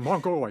係唔可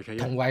能高過圍棋。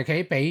同圍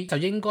棋比就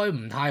應該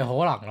唔太可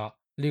能啦。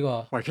呢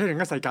個圍棋另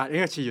一世界，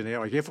另一次元嚟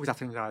嘅圍棋複雜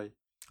性就係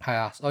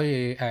啊，所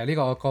以呢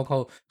個廣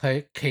告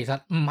佢其實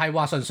唔係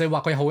話純粹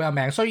話佢好有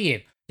名，雖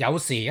然。有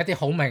時一啲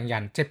好名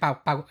人，即係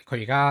包括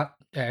佢而家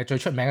最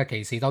出名嘅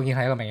騎士，當然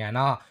係一個名人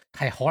啦，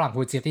係可能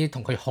會接啲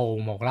同佢毫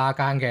無拉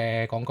更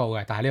嘅廣告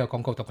嘅，但係呢個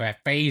廣告同佢係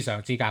非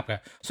常之夾嘅。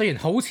雖然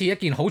好似一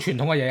件好傳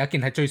統嘅嘢，一件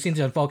係最先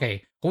進科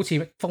技，好似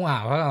風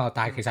牙，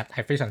但係其實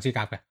係非常之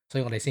夾嘅，所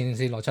以我哋先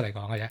攞出嚟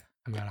講嘅啫，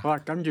咁樣啦。好啦，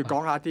跟住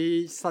講下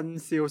啲新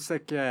消息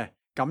嘅。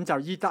咁就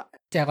醫得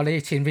即係我哋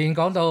前面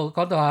講到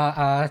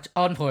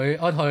安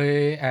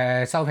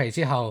倍收皮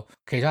之後，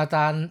其中一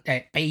單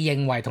被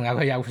認為同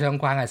佢有相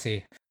關嘅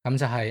事，咁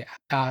就係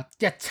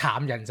一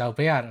慘人就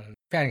俾人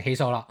起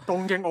訴啦。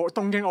東京奧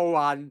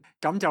運，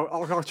咁就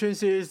岳國村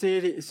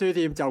書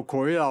店就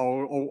賄賂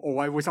奧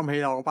委會森喜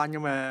朗嗰班咁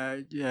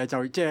嘅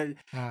就即係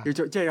叫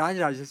做即係反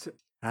正就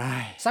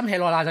唉，森喜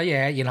朗賴咗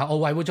嘢，然後奧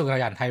委會仲有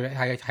人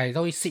係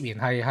都涉嫌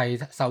係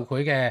受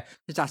賄嘅，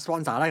啲扎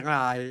sponsor 啦，梗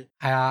係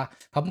係啊。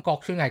咁國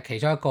村係其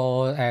中一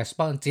個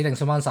指定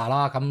sponsor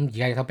啦。咁而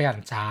家亦都俾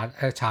人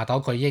查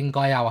到佢應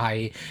該又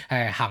係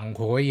行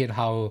賄，然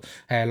後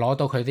攞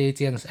到佢啲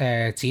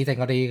指定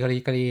嗰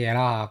啲嘢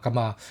啦。咁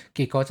啊，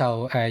結果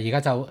就而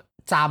家就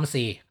暫時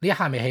呢一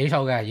刻未起訴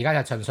嘅，而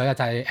家就純粹就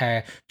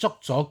係捉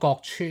咗國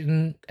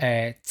村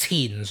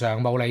前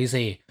常務理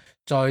事。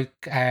再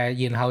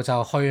然後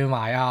就去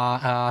埋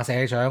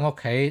社長屋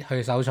企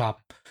去搜查，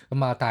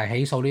咁啊，但係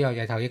起訴呢樣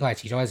嘢就應該係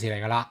遲早嘅事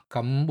嚟㗎啦。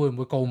咁會唔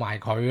會告埋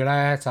佢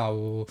咧？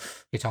就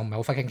其實唔係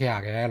好 fucking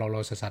care 嘅，老老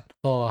實實。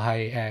不過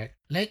係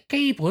你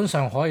基本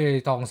上可以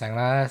當成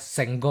咧，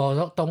成個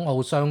東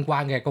奧相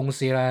關嘅公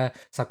司咧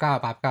，10間有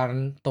8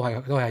間都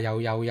係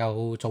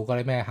有做過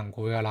啲咩行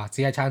賄㗎啦，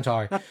只係參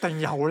賽。一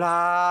定有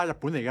啦，日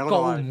本嚟嘅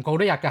告唔告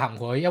得入嘅行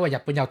賄，因為日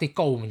本有啲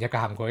告唔入嘅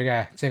行賄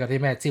嘅，即係嗰啲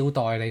咩招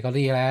待你嗰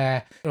啲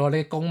咧，攞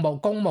啲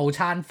公務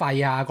餐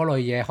費啊嗰類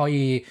嘢可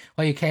以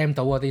cam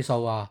到嗰啲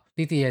數啊，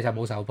呢啲嘢就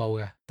冇受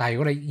報嘅。但係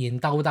如果你現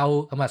兜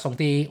咁啊送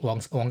啲黃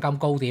金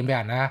糕點俾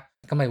人咧，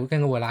咁咪應該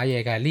會揦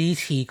嘢嘅。呢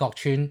次國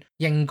村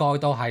應該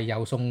都係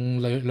有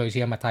送類似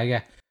嘅物體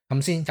嘅，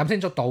咁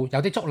先捉到。有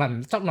啲捉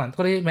能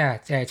嗰啲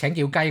咩請叫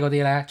雞嗰啲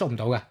咧捉唔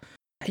到嘅，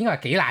應該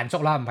係幾難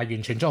捉啦，唔係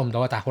完全捉唔到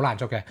嘅，但係好難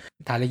捉嘅。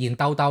但係你現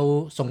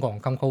兜送個黃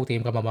金糕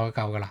點咁就冇得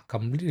救㗎啦。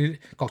咁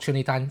國村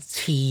呢單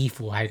似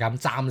乎係咁，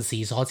暫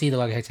時所知道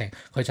嘅劇情，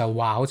佢就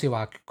話好似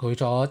話佢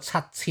咗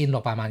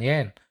7600萬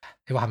yen。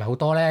你話係咪好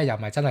多咧？又唔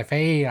係真係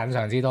非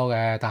常之多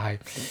嘅，但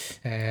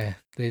係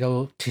你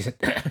都其實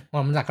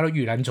我諗大家都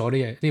預諗咗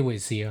呢回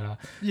事㗎啦。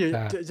即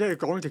係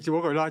講直接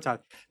嗰句啦，就係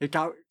你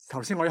搞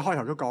頭先我一開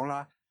頭都講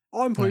啦，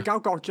安倍搞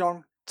國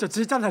葬就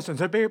只真係純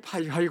粹俾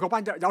係嗰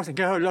班有成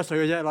機喺度掠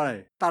水嘅啫，攞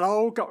嚟大佬。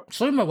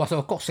所以咪話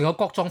成個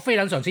國葬飛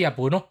撚上次日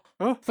本咯，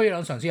飛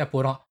撚上次日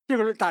本咯。一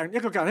個人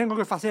聽講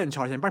佢發死人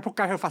財，成班撲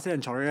街喺度發死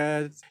人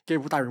財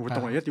嘅大型活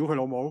動嚟嘅，屌佢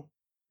老母！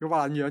要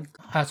話撚樣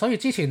係，所以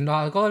之前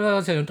話嗰個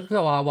時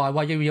都話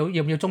要唔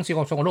要終止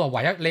國葬，我都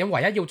話你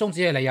唯一要終止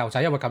嘅理由就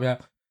係因為咁樣，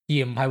而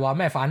唔係話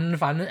咩反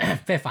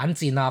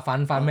戰啊，反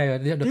咩嗰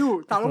啲。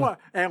屌大佬啊！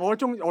我好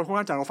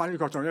啱就係我反對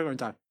國葬一樣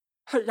就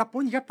係日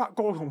本而家個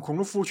個窮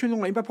到褲穿窿，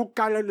你乜撲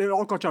街咧？你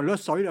攞國葬嚟掠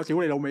水，我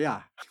屌你老味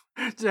啊！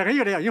就係呢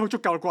個理由已經好足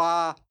夠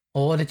啦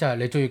啩。你真係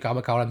你中意搞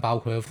咪搞撚爆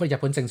佢，不過日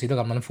本政治都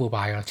咁撚腐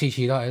敗噶，次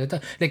次都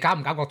係你搞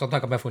唔搞國葬都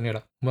係咁嘅款嘅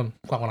啦，咁啊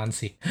關我撚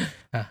事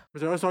啊！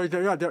所以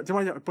因為點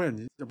解日本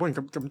人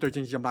咁對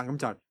政治咁冷咁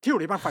就係挑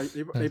你班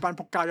廢你班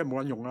撲街都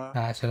冇撚用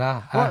啦。算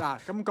啦。好嗱，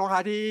咁講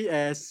下啲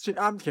説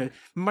啱，其實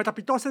唔係特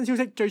別多新消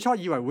息。最初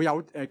以為會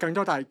有更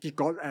多，但係結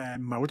果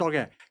唔係好多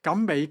嘅。咁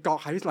美國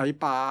喺禮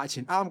拜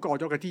前啱過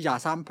咗嘅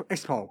D23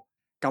 Expo。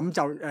咁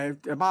就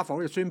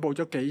Marvel 就宣佈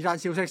咗幾單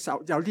消息，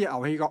有啲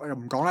牛氣角又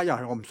唔講啦，又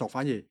係我唔熟，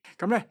反而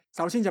咁咧，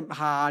首先就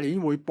下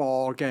年會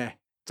播嘅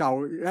就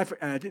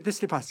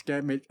Disney Plus 嘅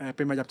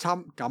秘密入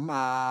侵，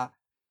咁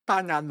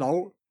單眼佬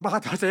孖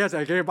咗死咗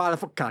成幾個孖咗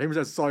福卡，點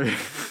就衰，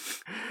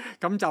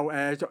咁就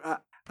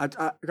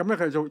咁咧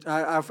佢做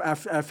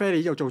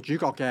Fairy 就做主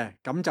角嘅，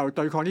咁就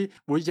對抗啲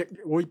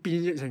會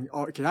變成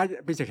其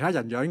他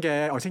人樣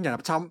嘅外星人入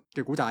侵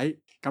嘅古仔。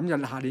咁就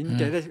下年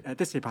嘅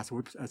Disney Plus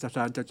會實際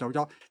上就做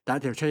咗第一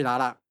條 trailer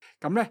啦。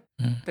咁咧，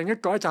另一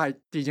個咧就係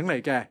電影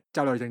嚟嘅，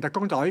就雷霆特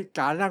工隊，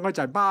簡單嗰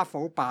就係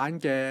Marvel 版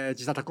嘅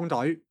自殺特工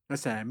隊，有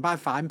成班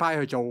反派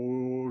去做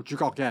主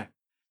角嘅，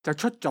就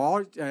出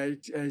咗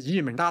演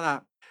員名單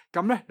啦。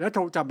咁咧有一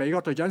套就美國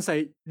隊長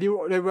4 New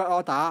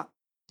World Order，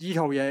 呢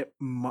套嘢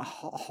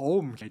好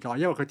唔期待，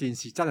因為佢電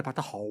視真係拍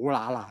得好乸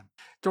爛。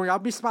仲有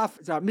Miss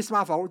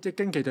Marvel 即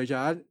係驚奇隊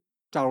長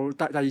就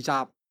第2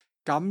集。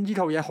咁呢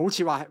套嘢好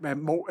似話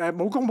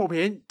冇公佈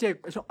片，即係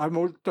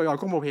冇對外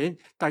公佈片，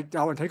但係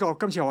有人睇過，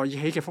今次我以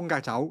喜劇風格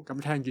走，咁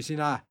聽住先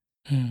啦。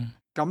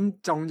咁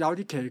仲有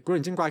啲奇古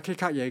靈精怪 K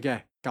卡嘢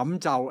嘅，咁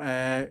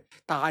就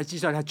大致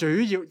上係主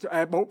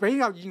要冇比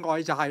較意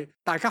外就係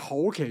大家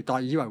好期待，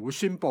以為會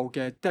宣佈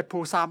嘅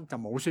Deadpool 3就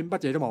冇宣，乜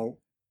嘢都冇。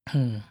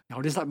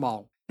有啲失望，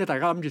因為大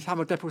家諗住3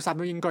個 Deadpool 3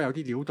都應該有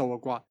啲料到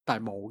嘅啩，但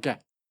係冇嘅。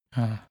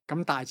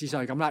咁大致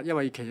上係咁啦，因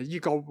為其實呢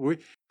個會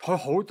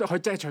佢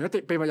即係除咗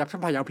啲秘密入侵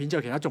係有片之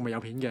外，其他仲未有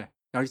片嘅，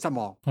有啲失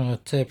望。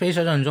即係比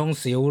想象中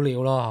少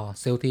料咯，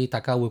少啲大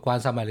家會關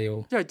心嘅料。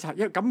因為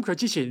咁佢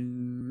之前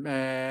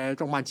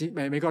動漫展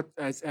美國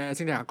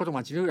聖地牙哥動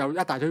漫展都有一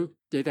大堆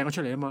嘢掟咗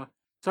出嚟啊嘛，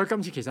所以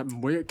今次其實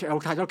唔會有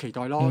太多期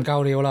待咯。唔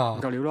夠料咯。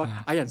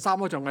蟻人3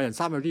咯，仲蟻人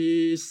3有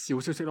啲小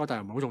消息咯，但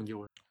係唔係好重要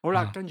嘅。好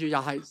啦，跟住又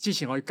係之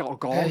前我講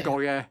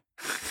過嘅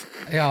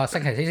呢個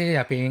星期先入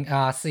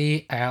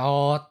邊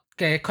我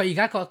嘅佢而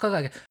家嗰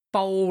個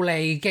布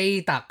利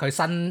基特，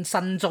佢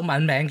新中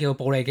文名叫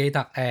布利基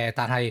特，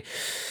但係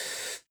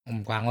我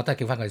唔慣，我都係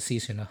叫翻佢 C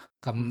算啦。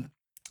咁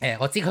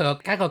我知佢個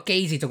加個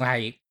基字仲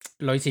係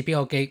類似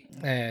邊個基，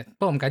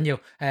不過唔緊要。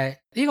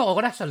呢個我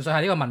覺得純粹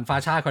係呢個文化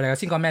差距嚟嘅。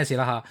先講咩事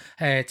啦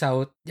嚇？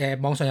就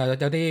網上有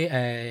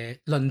啲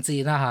論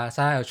戰啦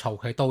嚇，喺度嘈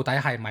佢到底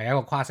係咪一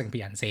個跨性別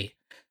人士？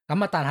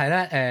咁啊，但係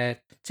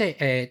咧即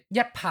係一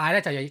派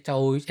咧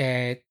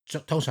就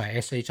通常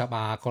係 SH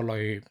啊個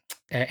類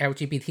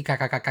LGBT 加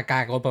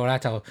嗰部咧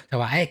就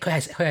話佢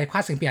係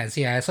跨性別人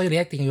士啊，所以你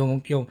一定要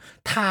用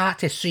他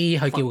即係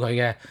she 去叫佢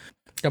嘅。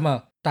咁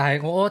啊，但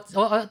係我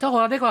都覺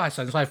得呢個係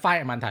純粹係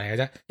翻譯問題嚟嘅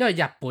啫，因為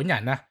日本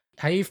人咧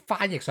喺翻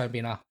譯上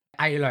邊啊，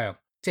偽娘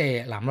即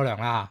係男多娘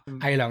啦，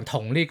偽娘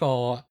同呢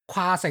個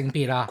跨性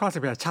別啊，跨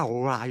性別係差好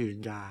乸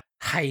遠㗎。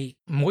係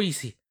唔好意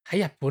思。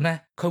喺日本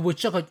咧，佢會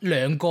將佢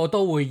兩個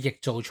都會譯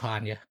做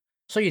trans 嘅，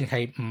雖然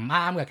係唔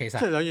啱嘅其實。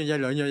即係兩樣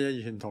嘢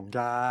完全唔同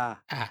㗎。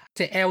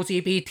即係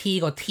LGBT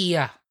個 T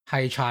啊，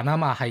係 trans 啊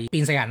嘛，係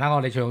變性人啦。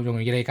我哋仲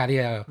容易理解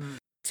啲嘢。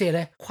即係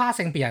咧，跨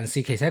性別人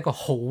士其實係一個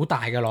好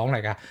大嘅廊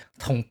嚟㗎，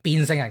同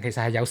變性人其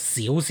實係有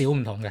少少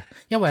唔同嘅。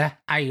因為咧，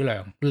偽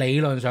娘理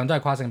論上都係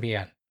跨性別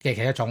人嘅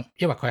其中一種，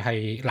因為佢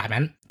係男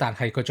人，但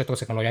係佢着到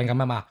成個女人咁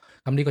啊嘛。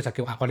咁呢個就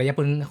叫我哋一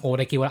般我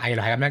哋叫偽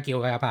娘係咁樣叫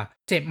嘅嘛。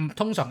即係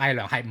通常偽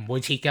娘係唔會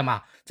切㗎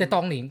嘛。即係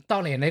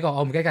當年呢個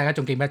我唔記得大家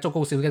仲記唔記得《竹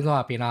高小京都》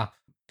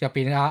入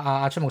邊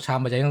阿出木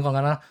杉咪就應該講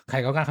緊啦，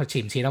係講緊佢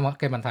切唔切啊嘛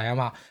嘅問題啊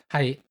嘛。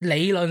係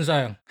理論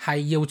上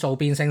係要做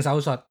變性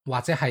手術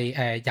或者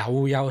係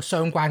有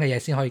相關嘅嘢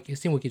先會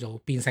叫做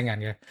變性人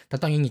嘅。但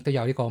當然亦都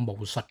有呢個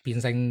巫術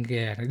變性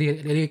嘅呢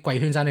啲貴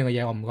圈真亂嘅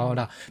嘢我唔講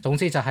啦。總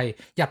之就係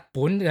日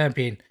本入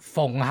邊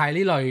逢係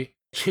呢類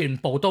全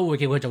部都會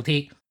叫佢做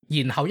T。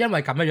然後因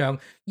為咁樣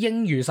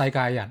英語世界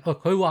嘅人，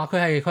佢話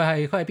佢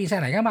係變性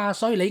嚟㗎嘛，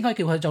所以你應該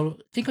叫佢做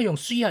應該用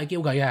書去叫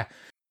佢嘅。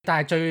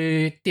但係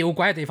最吊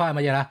詭嘅地方係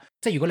乜嘢咧？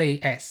即係如果你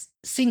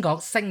先講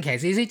《聖騎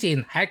士之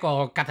戰》係一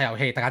個格鬥遊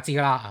戲，大家知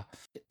㗎啦。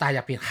但係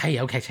入邊係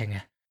有劇情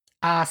嘅。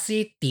阿斯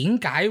點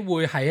解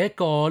會係一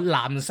個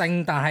男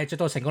性，但係着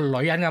到成個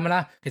女人咁樣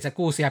咧？其實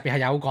故事入邊係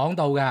有講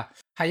到嘅，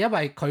係因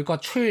為佢條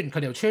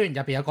村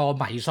入邊有個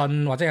迷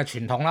信或者係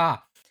傳統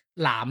啦，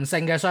男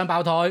性嘅雙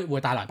胞胎會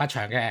帶來不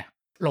祥嘅。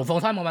龍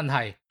鳳胎冇問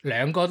題，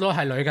兩個都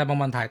係女嘅冇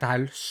問題，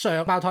但係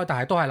雙胞胎但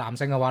係都係男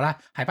性嘅話咧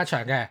係不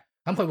祥嘅。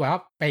咁佢為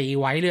咗避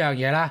諱呢樣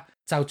嘢咧，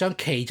就將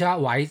其中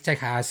一位即係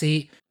卡亞斯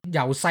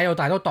由細到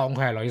大都當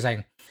佢係女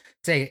性。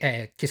即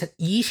係其實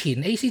以前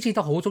ACG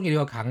都好中意呢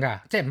個梗㗎，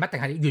即係唔一定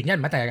係原因，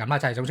唔一定係咁啦，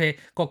就係總之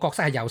個角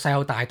色係由細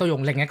到大都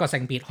用另一個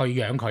性別去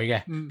養佢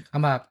嘅。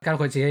咁啊，搞到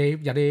佢自己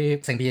有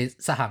啲性別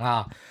失衡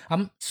啦。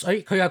咁所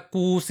以佢嘅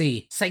故事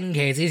《聖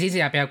騎士之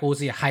戰》入邊嘅故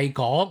事係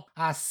講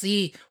阿斯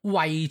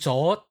為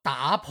咗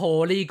打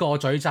破呢個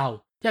詛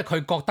咒。因為佢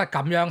覺得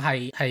咁樣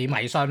係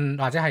迷信，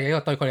或者係一個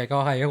對佢嚟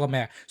講係一個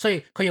咩，所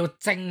以佢要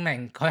證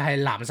明佢係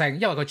男性。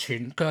因為佢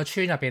個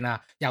村入邊啊，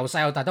由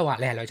細到大都話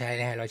你係女仔，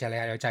你係女仔，你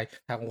係女仔，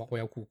但係我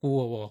有姑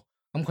姑嘅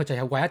喎。咁佢就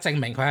係為咗證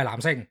明佢係男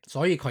性，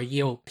所以佢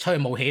要出去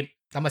冒險，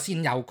咁啊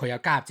先有佢有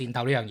加入戰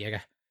鬥呢樣嘢嘅。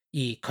而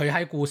佢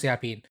喺故事入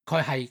邊，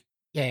佢係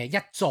一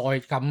再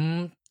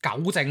咁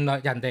糾正啦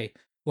人哋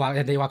話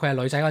佢係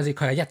女仔嗰陣時，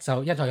佢係一再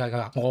佢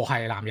話我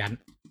係男人。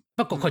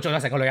不過佢做咗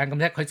成個女人咁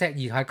啫，佢即係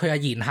而係佢嘅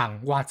言行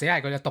或者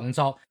係佢嘅動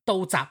作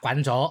都習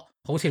慣咗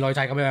好似女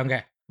仔咁樣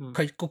嘅。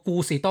佢個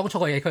故事當初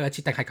嘅嘢，佢嘅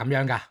設定係咁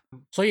樣噶，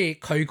所以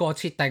佢個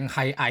設定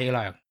係偽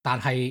娘，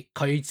但係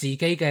佢自己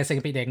嘅性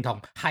別認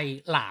同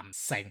係男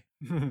性。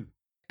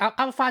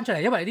啱翻出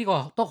嚟，因為呢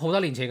個都好多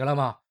年前噶啦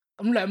嘛。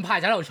咁兩派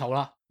就喺度嘈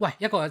啦。喂，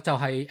一個就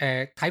係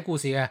睇故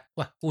事嘅，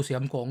喂，故事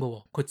咁講噶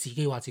喎，佢自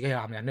己話自己係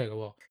男人嚟噶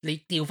喎，你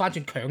調翻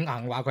轉強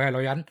硬話佢係女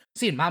人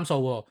先唔啱數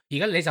喎。而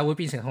家你就會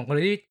變成同佢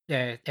哋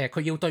啲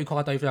佢要對抗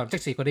嘅對象，即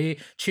是嗰啲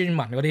村民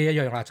嗰啲一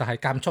樣啦，就係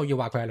間粗要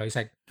話佢係女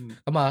性。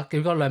咁啊，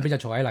結果兩邊就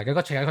嘈起嚟，結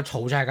果其實個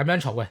嘈就係咁樣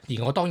嘈嘅。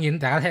而我當然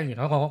大家聽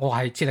完我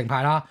係設定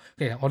派啦，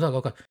其實我都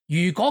係嗰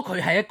句，如果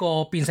佢係一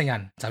個變性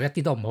人，就一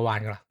啲都唔好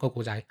玩噶啦，個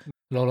故仔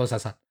老老實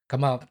實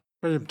咁啊。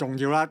不如唔重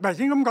要啦，唔係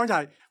先咁講就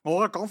係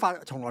我嘅講法，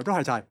從來都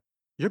係就係。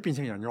如果變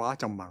性人嘅話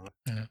就唔萌啦，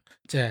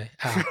即係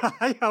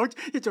有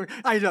一種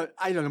偽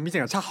娘同變性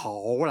人差好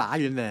乸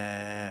遠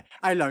咧。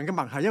偽娘嘅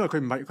萌係因為佢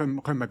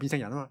唔係變性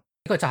人啊嘛。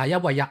呢個就係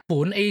因為日本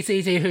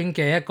ACG 圈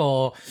嘅一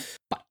個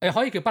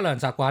可以叫不良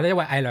習慣咧，因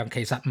為偽娘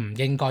其實唔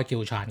應該叫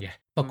trans嘅，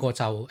不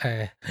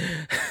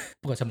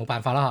過就冇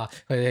辦法啦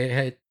嚇，佢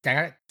哋大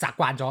家習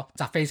慣咗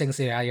習非正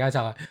是啊，而家就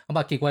咁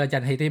啊，結果引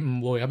起啲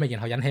誤會，咁啊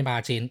然後引起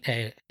罵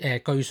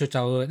戰，據說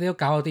就都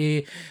搞嗰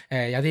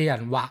啲有啲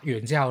人畫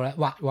完之後咧，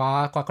畫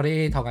嗰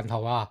啲頭銀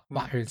圖啊，畫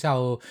完之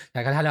後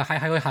大家喺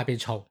佢下邊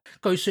嘈，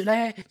據說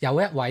咧有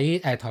一位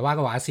台灣嘅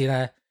畫師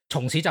咧，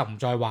從此就唔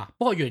再畫，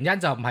不過原因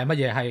就唔係乜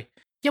嘢，係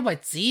因為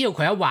只要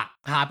佢一畫，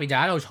下邊就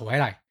喺度嘈起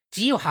嚟，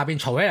只要下邊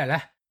嘈起嚟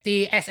咧，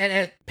啲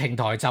SNS 平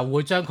台就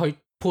會將佢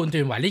判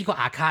斷為呢個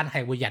account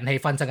係會引起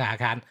紛爭嘅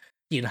account，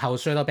 然後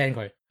shadow ban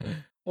佢。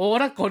我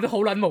覺得嗰啲好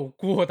撚無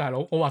辜啊，大佬！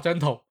我畫張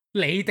圖，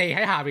你哋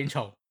喺下邊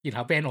嘈，然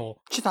後 ban 我。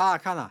Twitter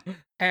account 啊？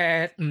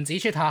唔止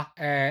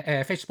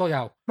Twitter，Facebook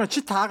有。唔係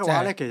Twitter 嘅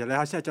話咧，其實你可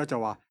以 set 咗就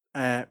話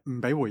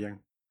唔俾回應，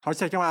可以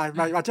set 噶嘛，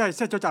或者係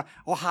set 咗就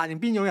我限定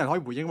邊種人可以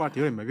回應嘛，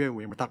屌你唔係俾佢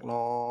回應咪得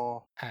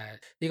咯。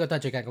呢個都係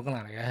最近個功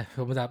能嚟嘅，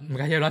咁就唔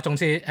緊要啦。總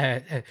之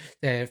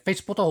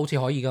Facebook 都好似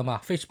可以噶嘛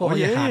 ，Facebook 可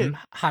以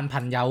限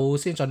朋友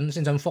先準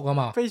覆啊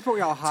嘛。Facebook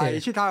又係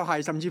Twitter 又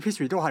係，甚至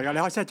Pinterest 都係噶。你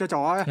可以 set 咗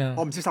就話咧，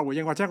我唔接受回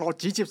應，或者我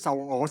只接受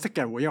我識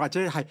嘅人回應，或者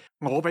係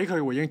我俾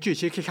佢回應，諸如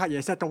此類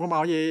嘢 set 到噶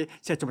嘛，可以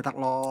set 咗咪得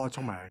咯，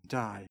聰明真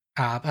係。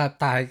但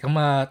係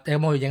咁有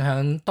冇影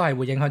響？都係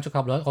會影響觸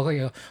及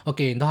率。我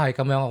既然都係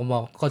咁樣，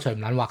我乾脆唔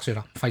撚畫算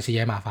啦，費事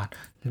惹麻煩。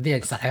啲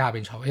人實喺下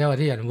邊嘈，因為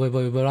啲人會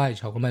拉嚟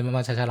嘈，咁乜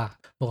乜柒啦。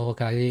不過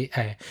計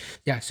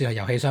算係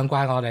遊戲相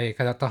關，我哋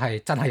其實都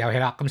係真係遊戲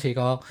啦。今次呢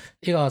個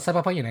《西北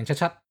風2077》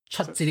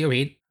出資料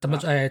片，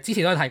咁之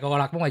前都提過噶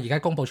啦。咁我而家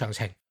公佈詳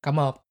情。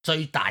咁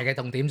最大嘅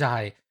重點就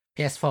係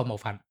PS4 部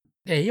分。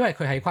因為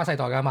佢係跨世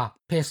代噶嘛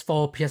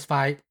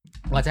 ，PS4、PS5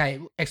 或者係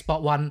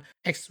Xbox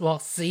One、Xbox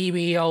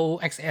Series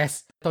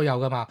X 都有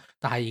噶嘛。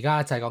但係而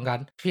家就係講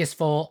緊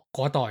PS4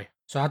 嗰代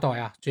上一代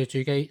啊，主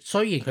機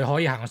雖然佢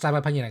可以行《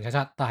Cyberpunk 2077》，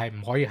但係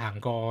唔可以行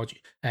過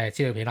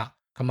資料片啦。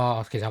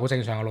咁其實好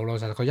正常嘅，老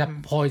實實佢一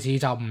開始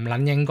就唔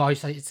撚應該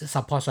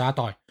support 上一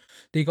代。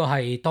呢個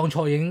係當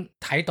初已經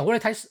睇到，你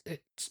睇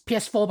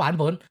PS4 版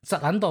本實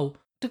撚到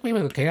都俾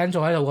佢企撚咗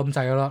喺度咁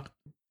滯噶啦。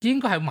應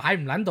該係買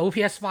唔撚到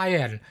PS5 嘅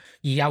人，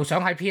而又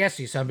想喺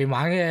PS 上邊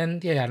玩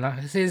嘅人啦，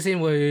先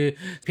會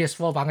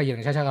PS4 版嘅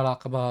2077噶啦。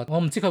咁我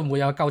唔知佢會唔會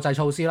有救濟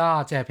措施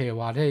啦，即係譬如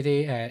話呢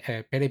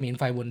啲俾你免費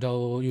換到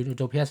要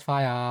做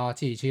PS5 啊，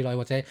諸如此類，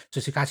或者最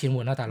少加錢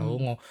換啦，大佬。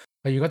我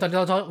如果當初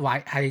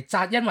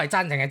係因為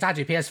真淨係揸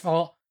住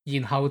PS4，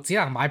然後只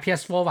能買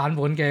PS4 版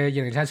本嘅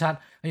2077，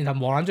然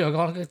後望撚住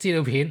個資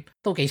料片，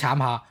都幾慘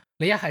下。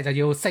你一係就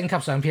要升級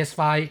上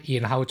PS5，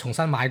然後重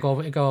新買個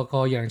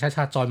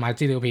2077，再買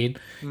資料片，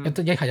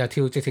一係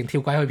就直情跳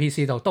軌去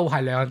PC 度，都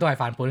係兩樣都係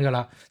範本噶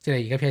啦。即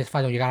係而家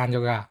PS5 仲要加爛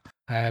咗噶。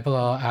不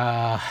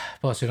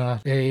過算啦。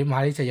你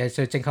買呢隻嘢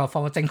最正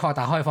確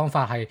打開嘅方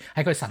法係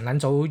喺佢神撚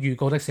早預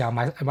告的時候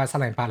買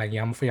3080，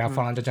然後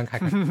放撚咗張卡。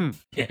咁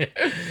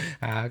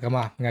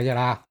唔緊要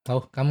啦。好，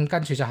咁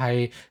跟住就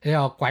係呢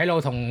個鬼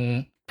佬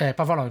同北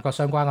方鄰國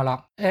相關噶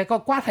啦。個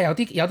關係有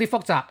啲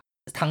複雜。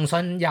騰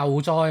訊又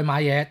再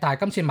買嘢，但係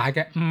今次買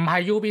嘅唔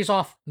係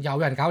Ubisoft， 有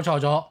人搞錯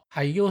咗，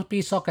係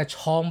Ubisoft 嘅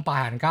創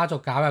辦人家族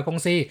搞嘅公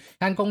司，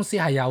間公司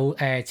係有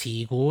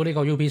持股呢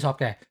個 Ubisoft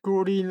嘅。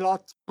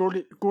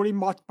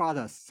Guillemot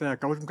Brothers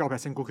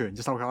 49.9% 股權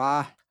就收購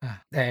啦。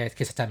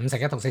其實就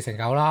係51同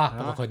49%啦。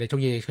不過佢哋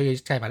中意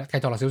計埋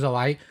計落少數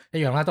位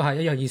一樣啦，都係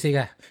一樣意思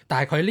嘅。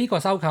但係佢呢個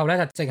收購咧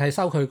就淨係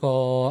收佢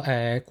個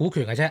股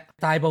權嘅啫，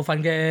大部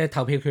分嘅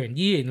投票權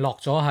依然落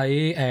咗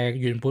喺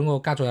原本個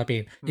家族入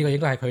邊。呢個應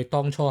該係佢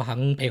當初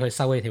肯俾佢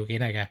收嘅條件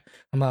嚟嘅。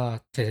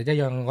其實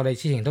一樣，我哋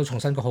之前都重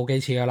申過好幾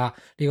次噶啦。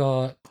呢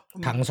個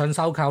騰訊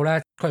收購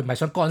咧，佢唔係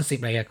想干涉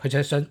你嘅，佢就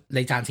係想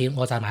你賺錢，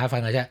我賺埋一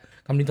份嘅啫。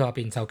咁呢度入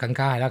邊就更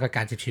加係啦，佢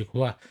間接持股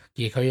啊。而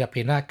佢入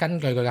邊咧，根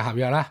據佢嘅合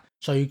約啦，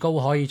最高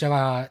可以將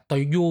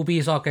對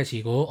Ubisoft 嘅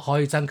持股可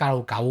以增加到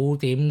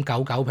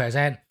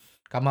9.99%。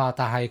但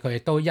係佢亦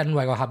都因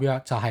為個合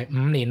約就係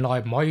5年內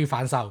唔可以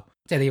反售，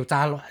即係你要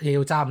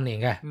揸5年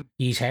嘅，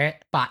而且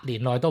8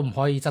年內都唔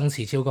可以增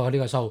持超過呢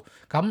個數。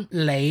咁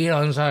理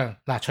論上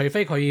除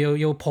非佢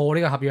要破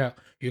呢個合約，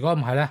如果唔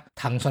係咧，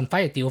騰訊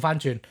反而調翻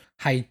轉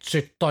係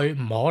絕對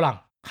唔可能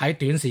喺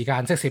短時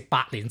間，即是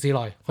8年之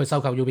內去收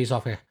購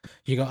Ubisoft 嘅。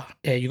如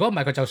果唔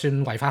係，佢就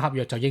算違反合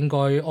約，就應該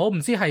我唔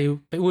知係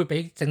會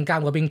俾證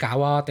監嗰邊搞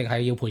啊，定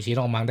係要賠錢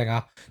咯，我唔肯定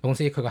啊。總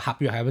之佢個合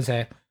約係咁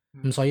寫，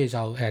咁所以就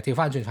調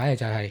翻轉，反而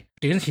就係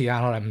短時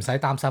間落嚟唔使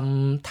擔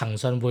心騰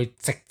訊會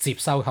直接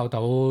收購到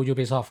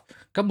Ubisoft。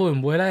咁會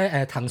唔會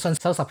咧？騰訊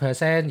收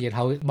10%，然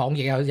後網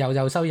易又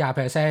收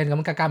20%，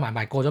咁加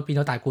埋過咗變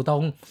咗大股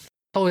東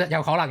都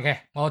有可能嘅。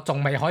我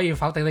仲未可以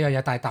否定呢樣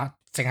嘢，但係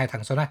淨係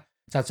騰訊咧。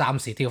就暫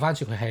時調翻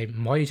轉，佢係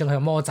唔可以將佢嘅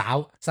魔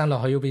爪伸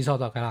落去 Ubisoft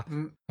度噶啦。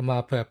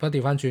譬如不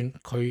調翻轉，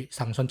佢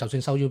騰訊就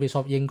算收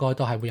Ubisoft，應該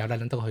都係會有得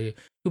到去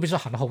Ubisoft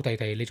行得好地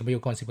地，你做咩要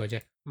干涉佢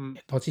啫？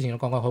我之前都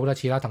講過好多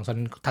次啦，騰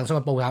訊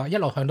嘅報價一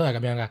路向都係咁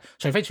樣嘅，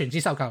除非全資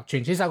收購，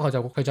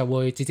佢就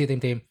會指指點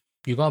點。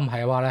如果唔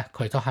係嘅話咧，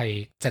佢都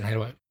係淨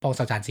係幫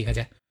手賺錢嘅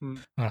啫。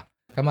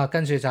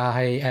跟住就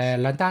係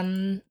兩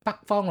單北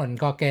方鄰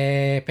國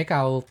嘅比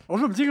較，我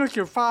都唔知應該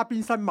叫花邊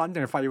新聞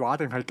定係廢話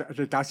定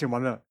係搞笑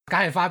文啦。梗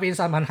係花邊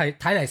新聞，係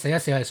睇嚟寫一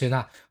笑就算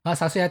啦。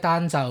首先一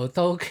單就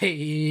都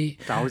幾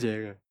搞嘢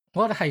嘅，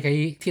我覺得係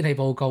幾天氣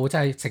報告，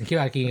真係成 Q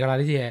日見㗎啦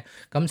呢啲嘢。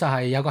咁就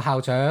係有個校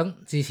長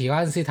致辭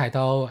嗰陣時提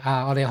到我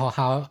哋學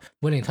校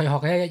每年退學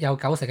嘅有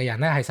90%嘅人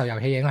咧係受遊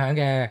戲影響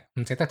嘅，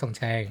唔值得同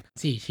情，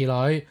諸如此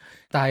類。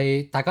但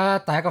係大家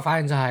第一個反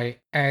應就係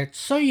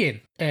雖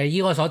然以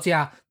我所知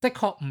的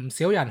確唔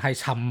少人係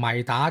沉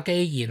迷打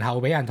機，然後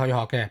俾人退學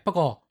嘅。不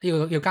過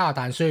要交下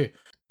但書，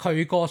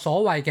佢個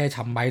所謂嘅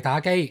沉迷打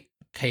機，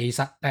其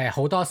實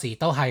好多時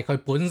都係佢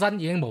本身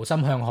已經無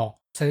心向學，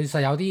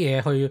實有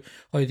啲嘢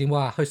去點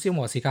講去消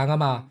磨時間啊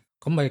嘛。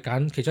咁咪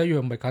揀其中一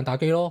樣咪揀打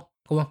機咯。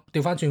咁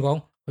調翻轉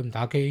講，佢唔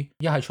打機，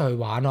一係出去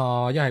玩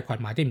啊，一係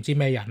群埋啲唔知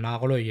咩人啊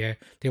嗰類嘢。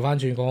調翻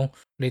轉講，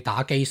你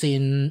打機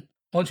先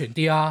安全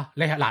啲啊！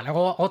你係嗱，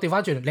我調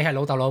翻轉，你係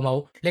老豆老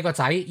母，你個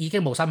仔已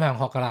經無心向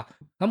學噶啦。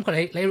咁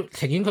你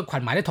情願佢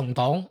群埋啲同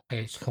黨，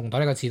同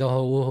黨呢個字都好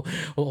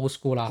old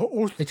school 啦。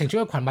你情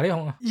願佢群埋啲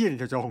同，依然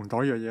就做紅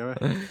黨呢樣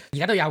嘢咩？而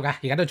家都有㗎，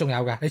而家都仲有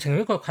㗎。你情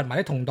願佢群埋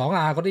啲同黨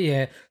啊嗰啲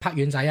嘢，拍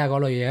丸仔啊嗰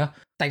類嘢啊，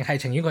定係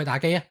情願佢打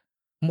機啊？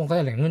咁我覺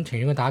得寧願情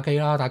願佢打機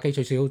啦，打機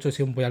最少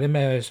唔會有啲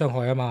咩傷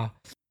害啊嘛。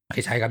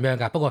其實係咁樣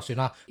㗎，不過算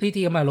啦。呢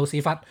啲咁嘅老屎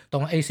忽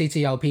當 ACG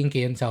有偏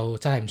見就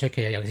真係唔出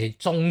奇啊！尤其是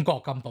中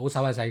國咁保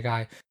守嘅世界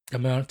咁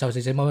樣，就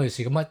係咁回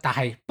事咁啊。但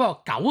係不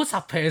過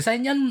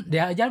90%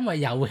因為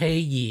遊戲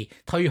而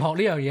退學呢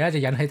樣嘢咧，就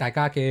引起大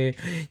家嘅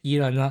議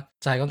論啦。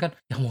就係講緊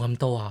有冇咁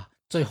多啊？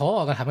最可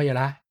愛嘅係乜嘢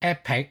咧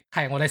？Epic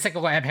係我哋識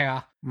嗰個 Epic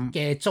啊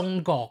嘅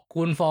中國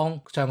官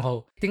方帳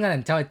號，點解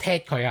人走去踢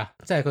佢啊？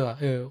即係佢話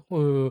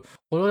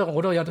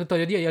我都有對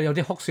有啲嘢有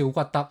啲哭笑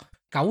不得。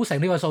90%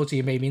呢個數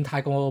字未免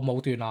太過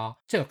武斷啦，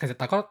即係其實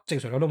大家正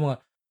常都冇啊。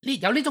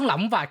有呢種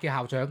諗法嘅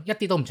校長一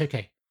啲都唔出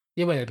奇，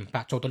因為你明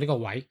白做到呢個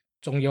位，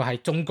仲要係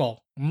中國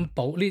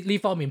咁呢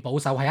方面保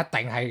守係一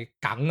定係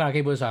梗啊，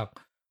基本上。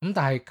咁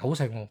但係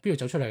90%邊度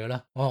走出嚟嘅咧？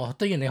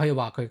當然你可以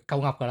話佢鳩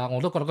噏㗎啦，我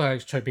都覺得佢係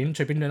隨便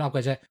亂噏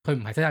嘅啫。佢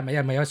唔係真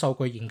係咪有數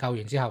據研究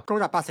完之後高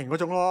達80%嗰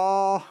種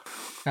咯。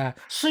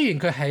雖然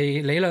佢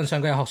係理論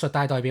上佢係學術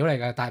大代表嚟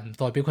嘅，但係唔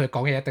代表佢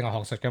講嘢一定係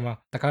學術㗎嘛。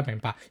大家都明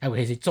白，尤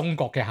其是中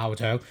國嘅校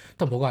長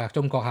都唔好話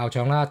中國校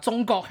長啦，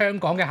中國香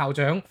港嘅校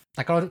長，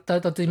大家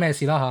都知咩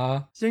事啦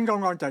嚇。應該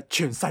講就係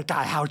全世界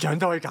校長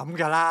都係咁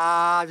㗎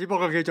啦，只不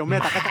過叫做咩？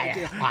大家都知。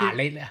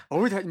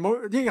你唔好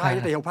呢個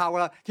係地圖炮㗎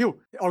啦。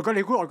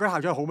你估外國校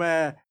長好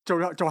咩？做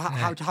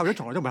校長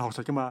從來都唔係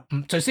學術㗎嘛。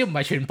最少唔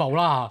係全部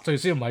啦，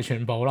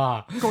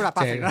高達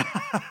80%啦。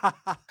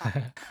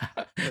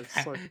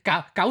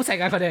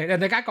90%啊！佢哋人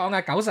哋而家講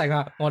嘅90%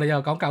啊，我哋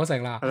又講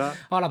90%啦。係啦，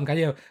可能唔緊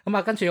要。咁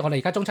啊，跟住我哋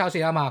而家中秋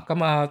節啊嘛，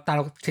咁啊，大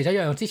陸其中一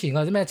樣之前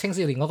嗰啲咩青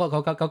少年嗰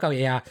嚿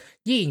嘢啊，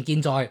依然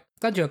健在。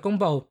跟住就公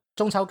佈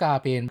中秋假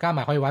入邊加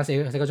埋可以玩四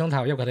個鐘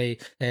頭，因為佢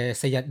哋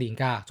4日年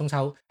假。中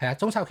秋係啊，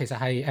中秋其實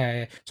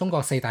係中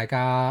國4大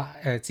假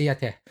之一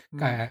嘅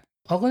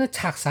我覺得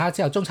拆曬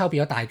之後，中秋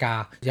變咗大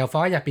假，由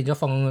放一日變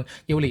咗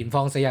要連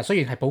放4日。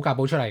雖然係補假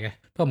補出嚟嘅，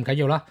不過唔緊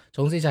要啦。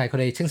總之就係佢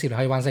哋青少年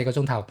可以玩4個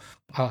鐘頭。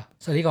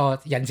所以呢個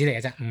引子嚟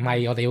嘅啫，唔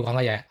係我哋要講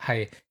嘅嘢，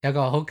係有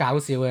個好搞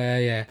笑嘅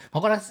嘢。我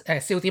覺得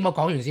笑點我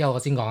講完之後，我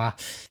先講啊，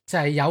就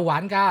係有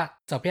玩家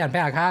就俾人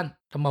ban account，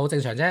咁啊好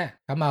正常啫。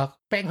咁啊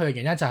ban 佢嘅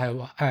原因就係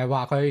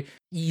話佢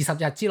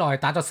20日之內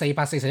打咗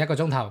441個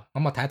鐘頭，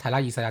咁我睇一睇啦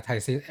，20日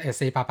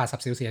係480小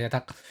時就得。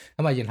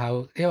咁啊，然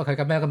後因為佢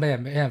咁樣咁俾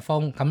人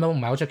封，咁都唔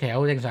係好出奇，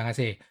好正常嘅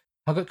事。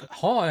佢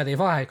可愛嘅地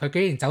方係佢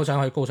竟然走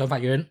上去告上法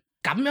院，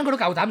咁樣佢都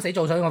夠膽死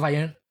做上個法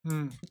院。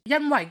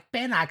因為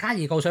ban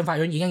account而告上法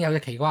院已經有隻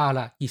奇瓜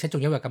啦，而且仲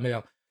因為咁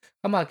樣，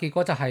咁啊結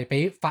果就係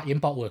俾法院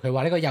駁回，佢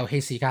話呢個遊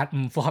戲時間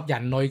唔符合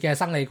人類嘅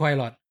生理規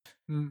律。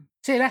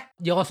即係咧，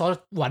以我所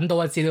揾到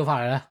嘅資料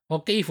翻嚟咧，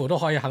我幾乎都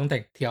可以肯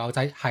定條友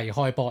仔係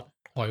開波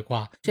外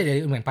掛。即係你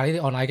要明白呢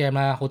啲 online game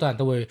咧，好多人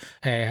都會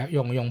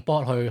用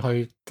bot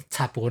去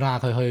刷本啊，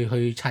佢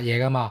去刷嘢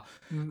噶嘛。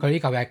佢呢嚿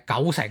嘢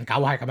99%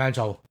係咁樣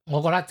做。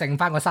我覺得剩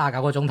翻個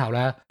39個鐘頭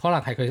咧，可能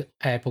係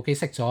佢部機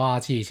熄咗啊，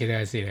諸如此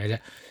類嘅事嚟嘅啫。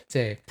即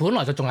係本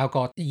來就仲有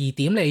個疑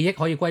點利益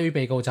可以歸於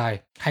被告，就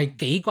係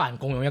幾個人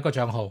共用一個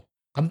帳號，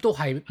咁都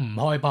係唔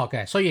開波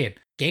嘅。雖然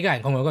幾個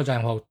人共用一個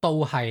帳號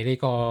都係呢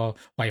個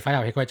違反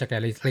遊戲規則嘅，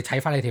你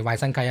睇翻你條衛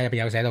生契約入邊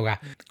有寫到嘅，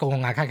共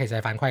用 account 其實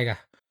係犯規嘅。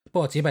不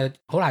過只係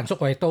好難捉，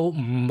我亦都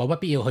冇乜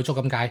必要去捉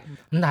咁解。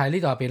咁但係呢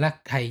度入邊咧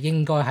係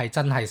應該係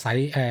真係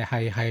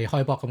係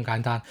開波咁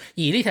簡單。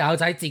而呢條友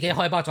仔自己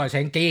開波再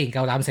請，竟然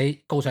夠膽死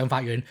告上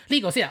法院，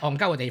呢個先係戇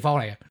鳩嘅地方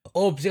嚟嘅。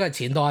我唔知佢係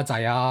錢多一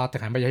滯啊，定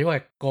係乜嘢？因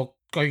為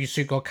據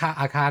說個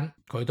卡 account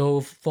佢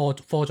都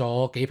科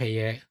咗幾皮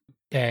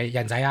嘢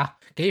人仔啊，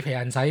幾皮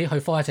人仔去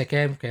科一隻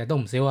game 其實都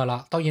唔少噶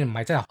啦。當然唔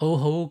係真係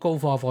好高貨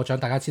嘅貨獎，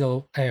大家知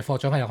道貨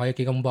獎係又可以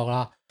幾咁博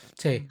啦。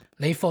即係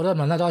你貨都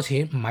問得多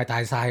錢，唔係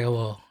大晒嘅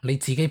喎。你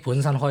自己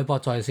本身開波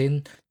在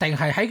先，定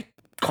係喺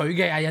佢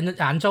嘅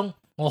眼中，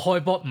我開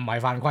波唔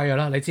係犯規嘅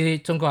啦。你知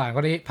中國人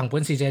嗰啲憑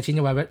本事借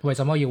錢，為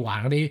什麼要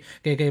還嗰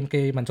啲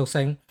嘅民族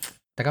性？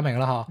大家明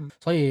啦嗬，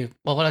所以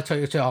我覺得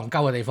最戇鳩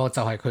嘅地方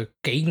就係佢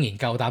竟然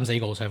夠膽死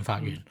告上法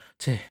院，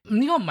即係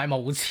呢個唔係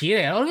無恥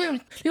嚟咯，呢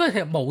個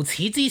係無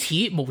恥之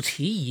恥，無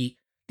恥矣，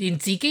連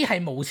自己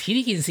係無恥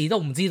呢件事都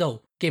唔知道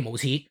嘅無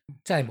恥，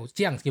真係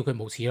只能叫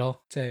佢無恥咯，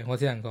即係我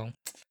只能講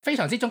非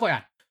常之中國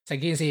人。成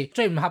件事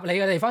最唔合理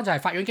嘅地方就係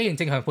法院竟然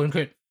正向判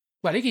決，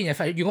喂，呢件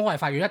嘢如果我係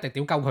法院一定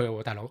屌鳩佢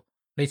喎，大佬。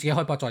你自己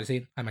開波在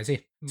先，係咪先？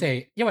即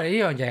係因為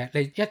呢樣嘢，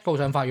你一告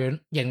上法院，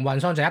營運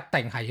商就一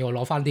定係要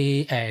攞翻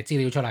啲資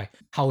料出嚟，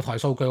後台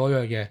數據嗰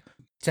樣嘢，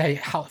即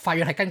係法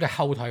院係根據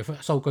後台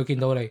數據見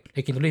到你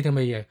見到呢啲咁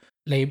嘅嘢，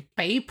你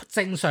比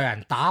正常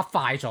人打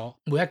快咗，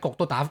每一局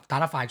都打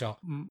得快咗，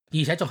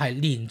而且仲係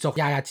連續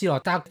20日之內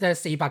得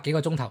400幾個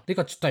鐘頭，呢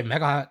個絕對唔係一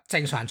個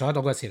正常人做得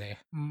到嘅事嚟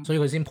嘅，所以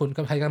佢先判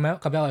咁係咁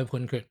樣去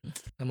判決，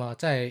咁啊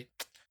真係。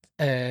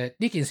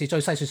呢件事最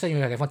細説適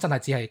用嘅地方，真係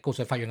只係告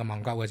上法院嘅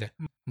盲鳩嘅啫，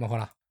冇可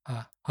能。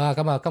好啦，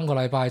咁啊，今個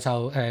禮拜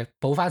就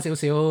補翻少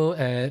少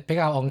比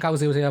較戇鳩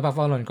少少嘅北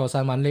方鄰國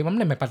新聞。你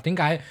明白點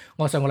解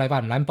我上個禮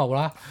拜唔撚報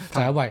啦？就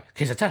係因為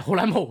其實真係好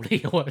撚無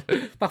聊啊！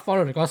北方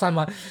鄰國新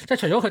聞，即係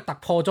除咗佢突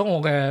破咗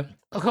我嘅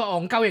佢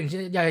戇鳩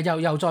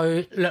型，又再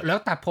略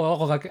突破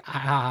咗我嘅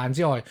下限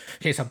之外，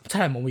其實真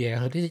係冇嘢。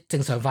佢啲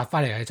正常發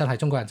揮嚟係真係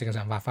中國人正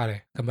常發揮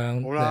嚟咁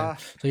樣。好啦，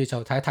所以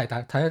就睇一睇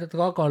嗰一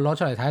個攞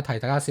出嚟睇一睇，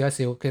大家笑一笑，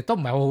其實都唔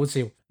係好好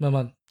笑，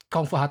咁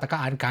擴闊下大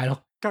家眼界咯。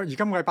而今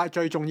個禮拜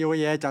最重要嘅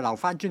嘢就留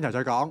翻轉頭再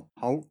講。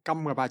好，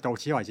今個禮拜到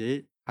此為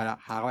止，係啦，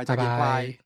下個禮拜再見，拜拜。